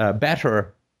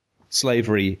better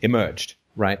slavery emerged,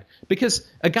 right? Because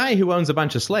a guy who owns a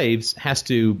bunch of slaves has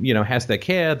to, has their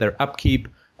care, their upkeep.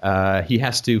 He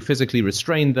has to physically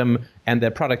restrain them, and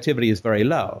their productivity is very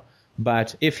low.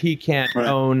 But if he can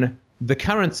own the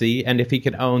currency, and if he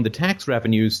can own the tax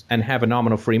revenues and have a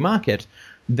nominal free market,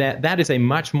 that is a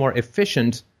much more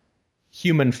efficient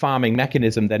human farming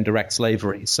mechanism than direct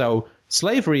slavery. So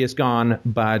slavery is gone,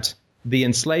 but the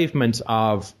enslavement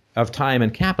of time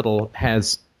and capital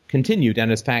has continued,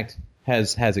 and in fact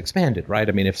has expanded, right?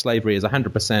 I mean, if slavery is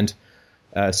 100%,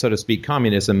 so to speak,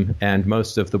 communism, and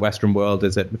most of the Western world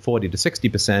is at 40 to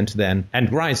 60% then, and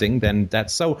rising, then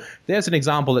that's so. There's an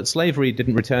example that slavery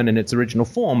didn't return in its original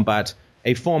form, but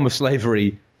a form of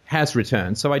slavery has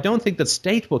returned. So I don't think the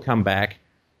state will come back,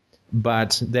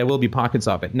 but there will be pockets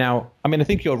of it. Now, I mean, I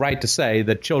think you're right to say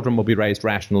that children will be raised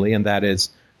rationally, and that is,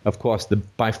 of course,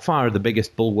 by far the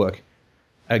biggest bulwark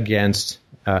against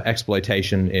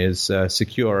exploitation is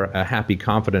secure, happy,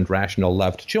 confident, rational,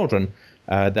 loved children.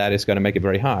 That is going to make it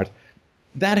very hard.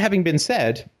 That having been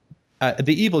said,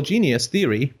 the evil genius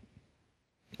theory,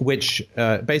 which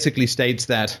basically states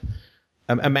that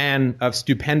a man of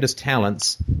stupendous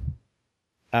talents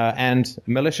and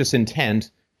malicious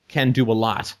intent can do a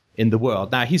lot in the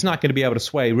world. Now, he's not going to be able to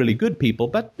sway really good people,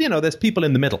 but, there's people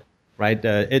in the middle, right?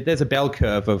 There's a bell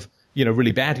curve of,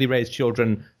 really badly raised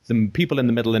children, some people in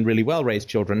the middle, and really well-raised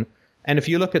children. And if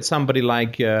you look at somebody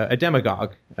like a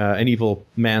demagogue, an evil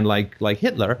man like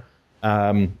Hitler,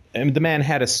 and the man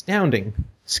had astounding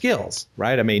skills,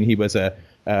 right? I mean, he was a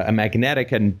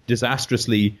magnetic and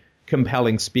disastrously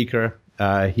compelling speaker.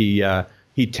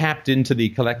 He tapped into the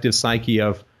collective psyche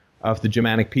of the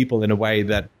Germanic people in a way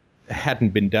that hadn't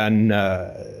been done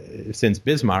since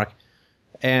Bismarck.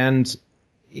 And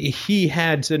he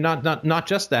had not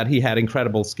just that, he had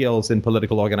incredible skills in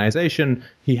political organization.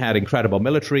 He had incredible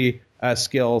military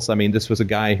skills. I mean, this was a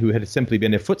guy who had simply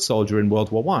been a foot soldier in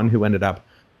World War I who ended up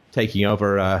taking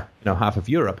over half of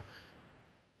Europe.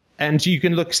 And you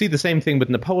can see the same thing with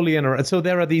Napoleon. So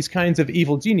there are these kinds of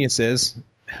evil geniuses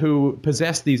who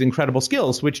possess these incredible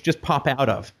skills, which just pop out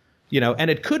of, and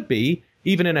it could be,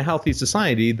 even in a healthy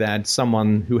society, that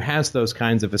someone who has those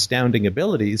kinds of astounding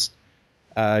abilities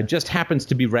just happens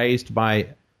to be raised by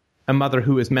a mother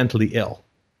who is mentally ill,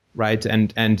 right?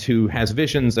 And who has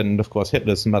visions. And of course,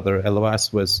 Hitler's mother,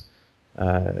 Eloise, was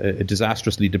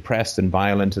disastrously depressed and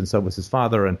violent, and so was his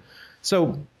father. And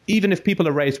so even if people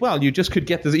are raised well, you just could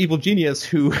get this evil genius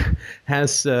who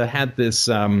has had this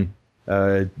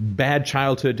bad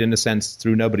childhood, in a sense,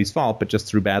 through nobody's fault, but just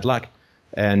through bad luck.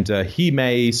 And he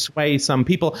may sway some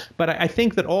people. But I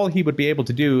think that all he would be able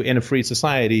to do in a free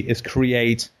society is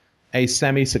create a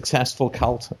semi-successful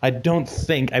cult. I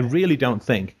really don't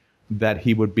think that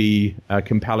he would be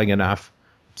compelling enough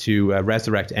to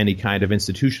resurrect any kind of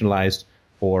institutionalized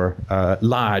or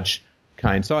large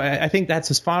kind. So I think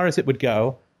that's as far as it would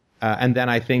go. And then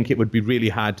I think it would be really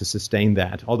hard to sustain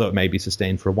that, although it may be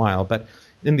sustained for a while. But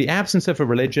in the absence of a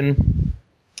religion,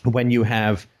 when you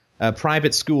have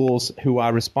private schools who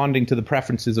are responding to the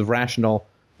preferences of rational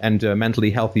and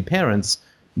mentally healthy parents,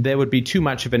 there would be too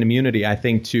much of an immunity, I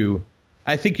think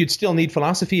you'd still need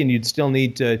philosophy, and you'd still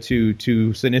need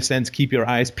to in a sense, keep your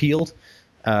eyes peeled.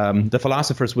 The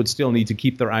philosophers would still need to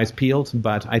keep their eyes peeled,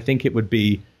 but I think it would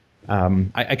be,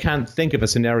 I can't think of a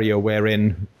scenario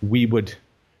wherein we would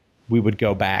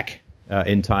go back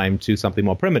in time to something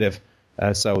more primitive.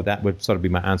 So that would sort of be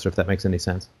my answer, if that makes any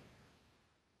sense.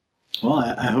 Well,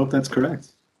 I hope that's correct.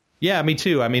 Yeah, me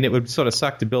too. I mean, it would sort of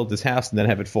suck to build this house and then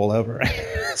have it fall over,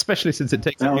 especially since it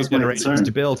takes a few generations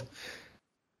to build.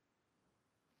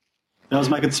 That was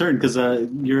my concern, because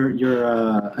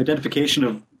your identification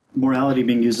of morality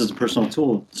being used as a personal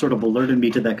tool sort of alerted me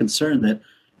to that concern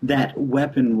that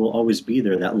weapon will always be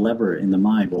there, that lever in the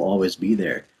mind will always be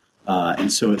there.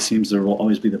 And so it seems there will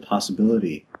always be the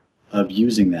possibility of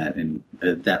using that, and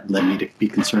that led me to be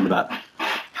concerned about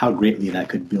how greatly that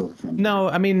could build from. No,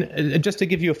 I mean, just to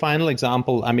give you a final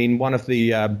example, I mean, one of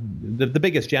the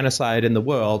biggest genocide in the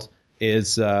world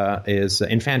is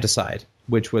infanticide,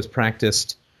 which was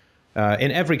practiced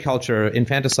in every culture.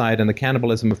 Infanticide and the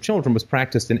cannibalism of children was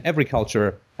practiced in every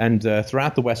culture and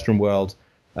throughout the Western world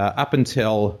up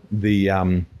until the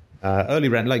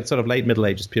sort of late Middle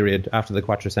Ages period, after the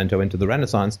Quattrocento into the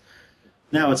Renaissance.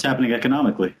 Now it's happening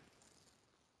economically.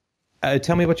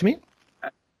 Tell me what you mean?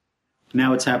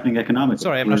 Now it's happening economically.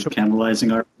 Sorry, I'm not sure.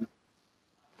 Cannibalizing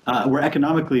we're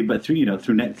economically, but through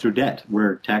debt,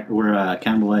 we're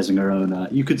cannibalizing our own.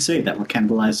 You could say that we're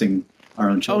cannibalizing our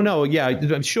own children. Oh no,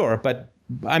 yeah, sure, but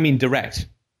I mean direct.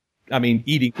 I mean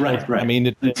eating. Right. I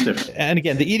mean, it's different. And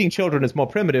again, the eating children is more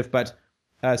primitive, but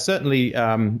certainly,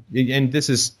 and this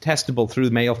is testable through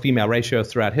the male-female ratio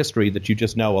throughout history, that you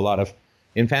just know a lot of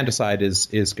infanticide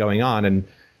is going on. And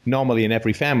normally in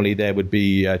every family there would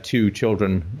be 2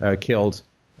 children killed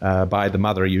by the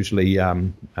mother, usually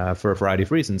for a variety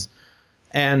of reasons.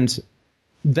 And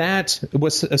that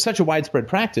was such a widespread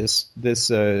practice, this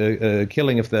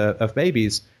killing of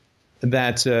babies,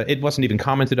 that it wasn't even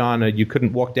commented on. You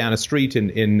couldn't walk down a street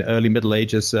in early Middle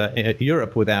Ages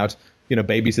Europe without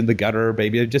babies in the gutter,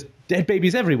 just dead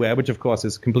babies everywhere, which of course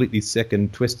is a completely sick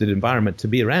and twisted environment to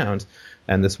be around.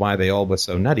 And that's why they all were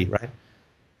so nutty, right?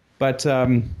 But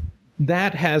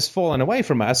that has fallen away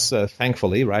from us,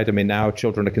 thankfully, right? I mean, now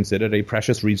children are considered a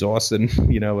precious resource, and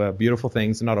beautiful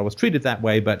things are not always treated that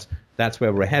way, but that's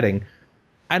where we're heading.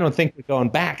 I don't think we're going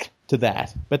back to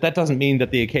that, but that doesn't mean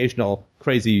that the occasional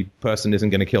crazy person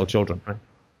isn't going to kill children, right?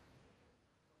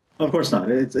 Of course not.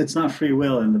 It's not free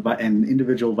will and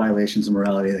individual violations of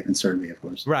morality that concern me, of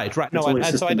course. Right. No,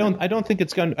 so I don't think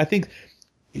it's going. I think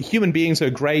human beings are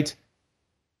great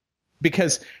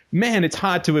because, man, it's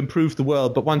hard to improve the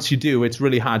world, but once you do, it's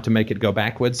really hard to make it go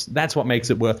backwards. That's what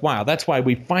makes it worthwhile. That's why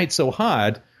we fight so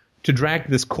hard to drag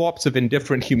this corpse of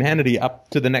indifferent humanity up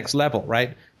to the next level,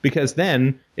 right? Because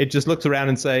then it just looks around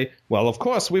and say, well, of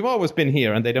course, we've always been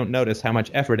here, and they don't notice how much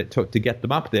effort it took to get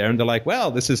them up there, and they're like, well,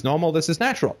 this is normal, this is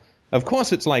natural. Of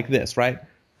course it's like this, right?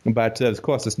 But, of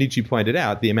course, as Nietzsche pointed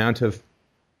out, the amount of,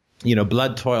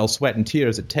 blood, toil, sweat, and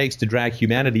tears it takes to drag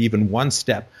humanity even one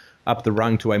step up the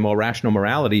rung to a more rational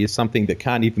morality is something that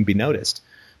can't even be noticed.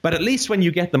 But at least when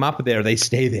you get them up there, they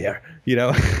stay there,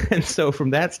 And so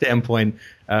from that standpoint,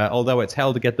 although it's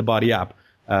hell to get the body up,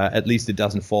 at least it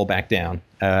doesn't fall back down.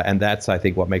 And that's, I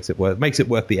think, what makes it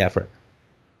worth the effort.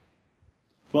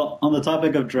 Well, on the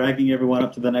topic of dragging everyone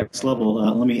up to the next level,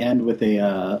 let me end with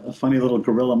a funny little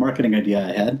guerrilla marketing idea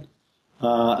I had.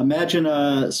 Imagine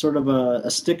a sort of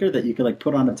a sticker that you could like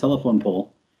put on a telephone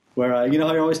pole, where you know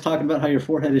how you're always talking about how your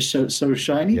forehead is so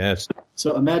shiny. Yes.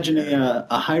 So imagine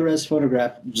a high-res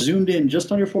photograph zoomed in just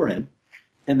on your forehead,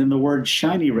 and then the word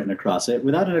 "shiny" written across it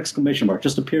without an exclamation mark,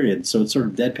 just a period, so it's sort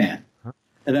of deadpan.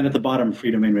 And then at the bottom,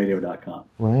 freedomainradio.com.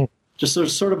 Right. Just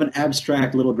sort of an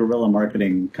abstract little guerrilla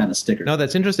marketing kind of sticker. No,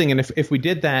 that's interesting. And if we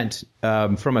did that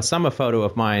from a summer photo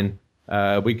of mine,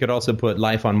 we could also put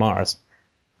life on Mars,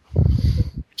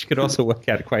 which could also work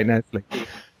out quite nicely.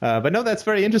 But no, that's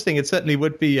very interesting. It certainly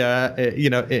would be,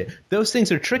 those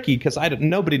things are tricky because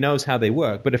nobody knows how they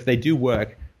work. But if they do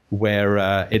work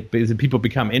where people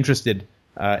become interested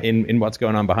in what's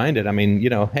going on behind it, I mean,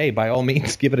 hey, by all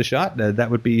means, give it a shot.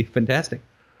 That would be fantastic.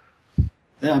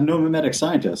 Yeah, I'm no mimetic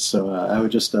scientist, so I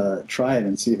would just try it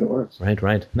and see if it works.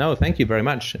 Right. No, thank you very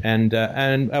much. And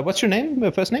what's your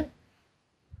name, first name?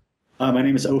 My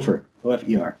name is Ofer,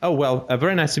 O-F-E-R. Oh, well,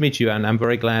 very nice to meet you, and I'm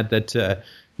very glad that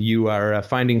you are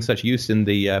finding such use in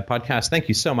the podcast. Thank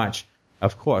you so much,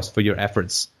 of course, for your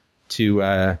efforts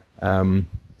to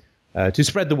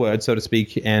spread the word, so to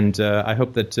speak, and I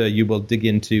hope that you will dig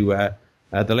into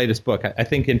the latest book. I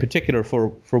think in particular for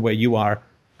where you are,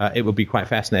 it would be quite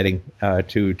fascinating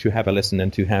to have a listen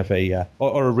and to have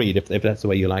or a read if that's the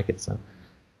way you like it. So.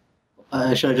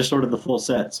 Actually, I just ordered the full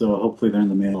set, so hopefully they're in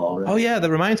the mail already. Oh yeah, that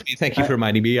reminds me. Thank you for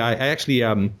reminding me. I actually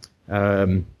I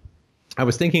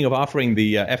was thinking of offering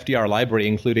the FDR library,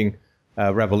 including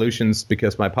Revolutions,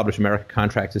 because my Publish America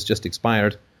contract has just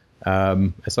expired.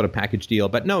 A sort of package deal.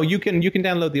 But no, you can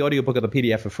download the audiobook or the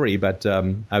PDF for free. But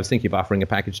I was thinking of offering a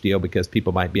package deal because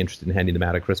people might be interested in handing them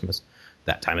out at Christmas,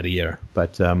 that time of the year.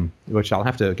 But which I'll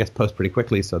have to post pretty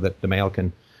quickly so that the mail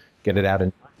can get it out.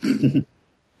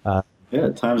 Yeah,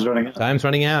 time's running out. Time's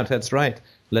running out. That's right.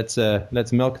 Let's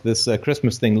milk this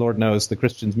Christmas thing. Lord knows the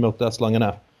Christians milked us long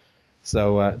enough.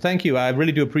 So thank you. I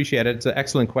really do appreciate it. It's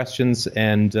excellent questions,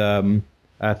 and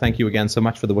thank you again so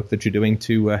much for the work that you're doing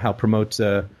to help promote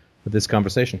this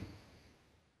conversation.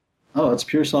 Oh, it's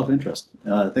pure self-interest.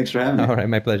 Thanks for having me. All right,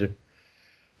 my pleasure.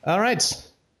 All right.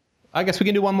 I guess we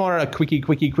can do one more quickie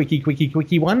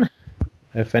one,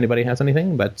 if anybody has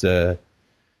anything. But,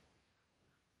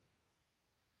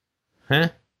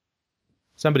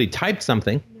 somebody typed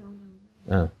something.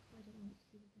 No.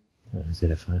 Oh. Is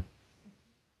it a file?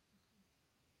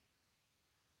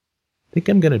 I think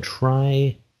I'm going to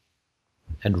try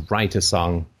and write a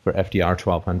song for FDR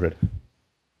 1200.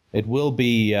 It will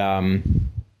be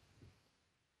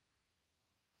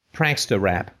prankster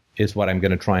rap is what I'm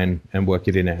going to try and work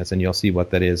it in as, and you'll see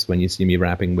what that is when you see me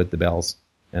rapping with the bells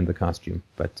and the costume.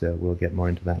 But we'll get more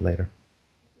into that later.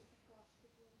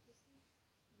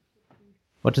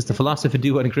 What does the philosopher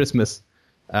do on Christmas?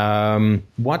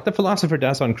 What the philosopher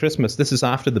does on Christmas, this is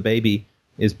after the baby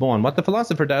is born. What the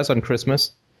philosopher does on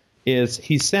Christmas is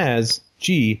he says,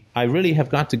 gee, I really have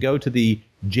got to go to the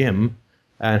gym,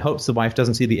 and hopes the wife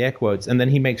doesn't see the air quotes, and then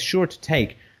he makes sure to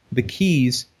take the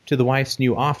keys to the wife's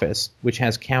new office, which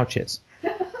has couches.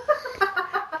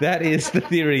 That is the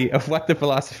theory of what the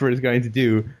philosopher is going to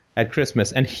do at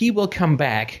Christmas, and he will come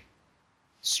back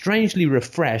strangely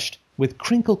refreshed with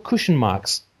crinkled cushion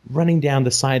marks running down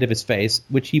the side of his face,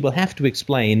 which he will have to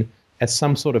explain as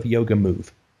some sort of yoga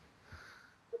move.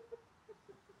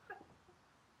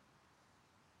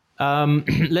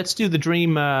 Let's do the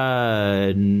dream.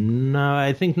 No,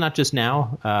 I think not just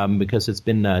now, because it's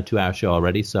been a 2-hour show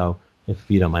already. So if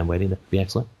you don't mind waiting, that would be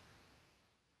excellent.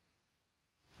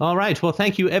 All right. Well,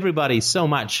 thank you, everybody, so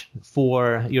much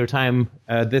for your time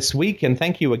this week. And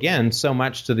thank you again so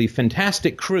much to the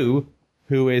fantastic crew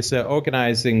who is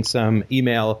organizing some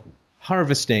email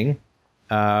harvesting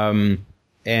and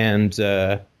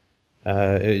to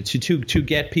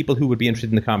get people who would be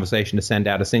interested in the conversation to send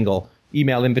out a single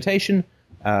email invitation.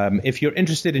 If you're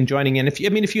interested in joining in,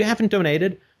 if you haven't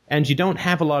donated and you don't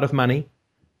have a lot of money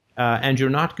and you're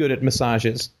not good at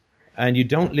massages and you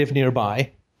don't live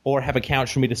nearby or have a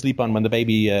couch for me to sleep on when the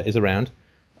baby is around,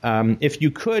 if you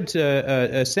could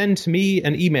send me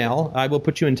an email, I will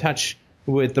put you in touch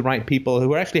with the right people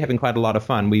who are actually having quite a lot of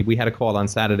fun. We had a call on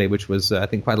Saturday, which was, I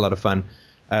think, quite a lot of fun.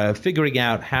 Figuring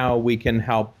out how we can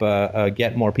help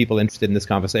get more people interested in this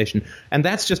conversation. And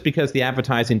that's just because the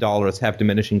advertising dollars have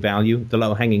diminishing value. The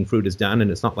low-hanging fruit is done, and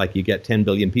it's not like you get 10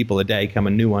 billion people a day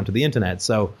coming new onto the internet.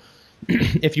 So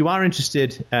if you are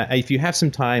interested, if you have some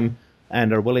time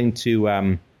and are willing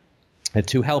to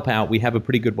help out, we have a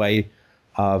pretty good way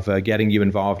of getting you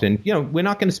involved. And, we're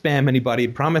not going to spam anybody.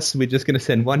 Promise we're just going to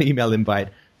send one email invite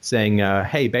saying,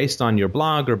 hey, based on your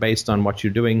blog or based on what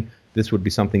you're doing, this would be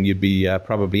something you'd be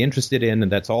probably interested in,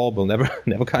 and that's all. We'll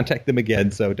never contact them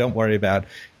again, so don't worry about.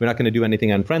 We're not going to do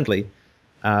anything unfriendly.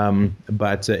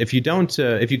 But if you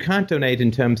can't donate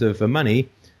in terms of money,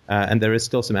 and there is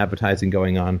still some advertising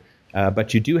going on,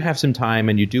 but you do have some time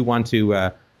and you do want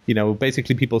to,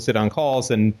 basically people sit on calls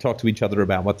and talk to each other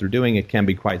about what they're doing. It can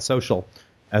be quite social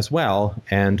as well.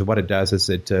 And what it does is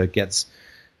it gets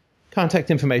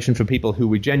contact information from people who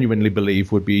we genuinely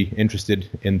believe would be interested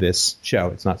in this show.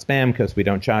 It's not spam because we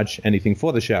don't charge anything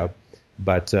for the show.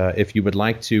 But if you would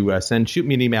like to shoot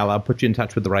me an email, I'll put you in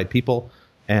touch with the right people.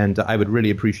 And I would really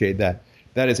appreciate that.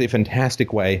 That is a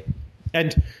fantastic way.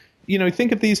 And,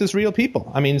 think of these as real people.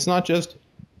 I mean, it's not just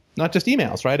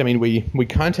emails, right? I mean, we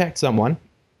contact someone,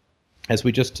 as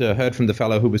we just heard from the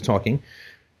fellow who was talking.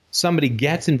 Somebody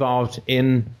gets involved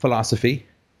in philosophy.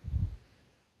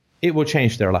 It will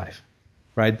change their life,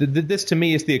 right? This to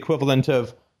me is the equivalent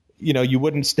of, you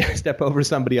wouldn't step over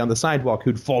somebody on the sidewalk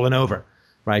who'd fallen over,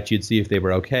 right? You'd see if they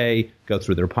were okay, go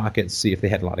through their pockets, see if they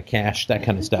had a lot of cash, that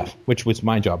kind of stuff, which was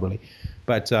my job really.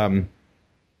 But,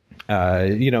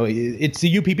 it's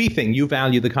the UPB thing. You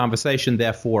value the conversation.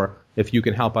 Therefore, if you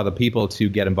can help other people to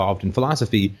get involved in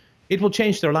philosophy, it will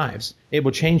change their lives. It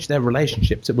will change their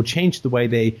relationships. It will change the way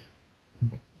they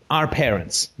are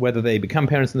parents, whether they become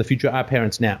parents in the future, are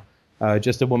parents now.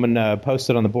 Just a woman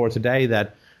posted on the board today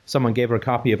that someone gave her a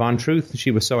copy of On Truth.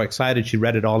 She was so excited. She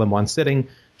read it all in one sitting.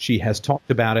 She has talked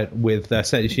about it with,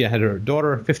 she had her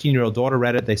daughter, 15-year-old daughter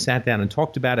read it. They sat down and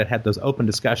talked about it, had those open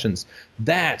discussions.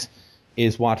 That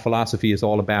is what philosophy is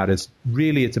all about. It's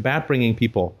about bringing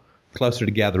people closer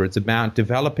together. It's about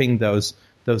developing those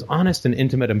honest and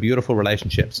intimate and beautiful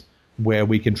relationships where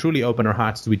we can truly open our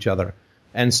hearts to each other.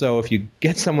 And so if you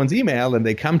get someone's email and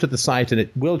they come to the site, and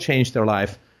it will change their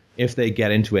life if they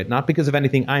get into it, not because of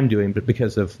anything I'm doing, but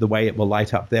because of the way it will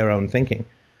light up their own thinking.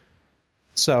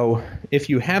 So if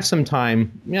you have some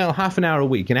time, half an hour a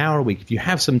week, an hour a week, if you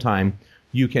have some time,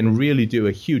 you can really do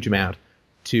a huge amount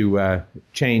to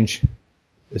change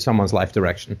someone's life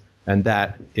direction. And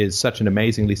that is such an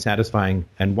amazingly satisfying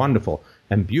and wonderful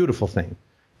and beautiful thing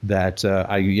that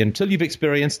until you've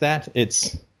experienced that,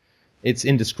 it's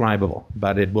indescribable,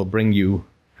 but it will bring you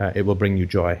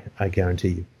joy, I guarantee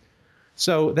you.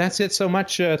 So that's it so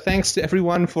much. Thanks to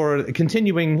everyone for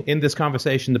continuing in this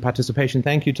conversation, the participation.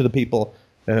 Thank you to the people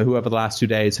who over the last 2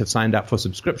 days have signed up for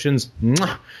subscriptions.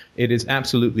 Mwah! It is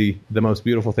absolutely the most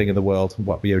beautiful thing in the world,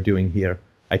 what we are doing here.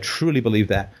 I truly believe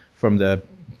that, from the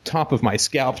top of my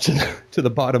scalp to the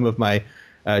bottom of my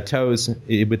toes,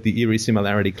 with the eerie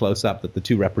similarity close up that the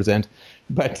two represent.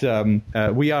 But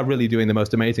we are really doing the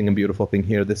most amazing and beautiful thing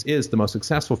here. This is the most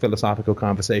successful philosophical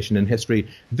conversation in history.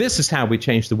 This is how we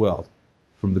change the world,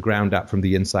 from the ground up, from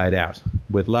the inside out,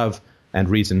 with love and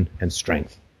reason and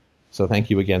strength. So thank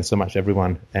you again so much,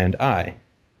 everyone, and I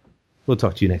will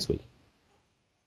talk to you next week.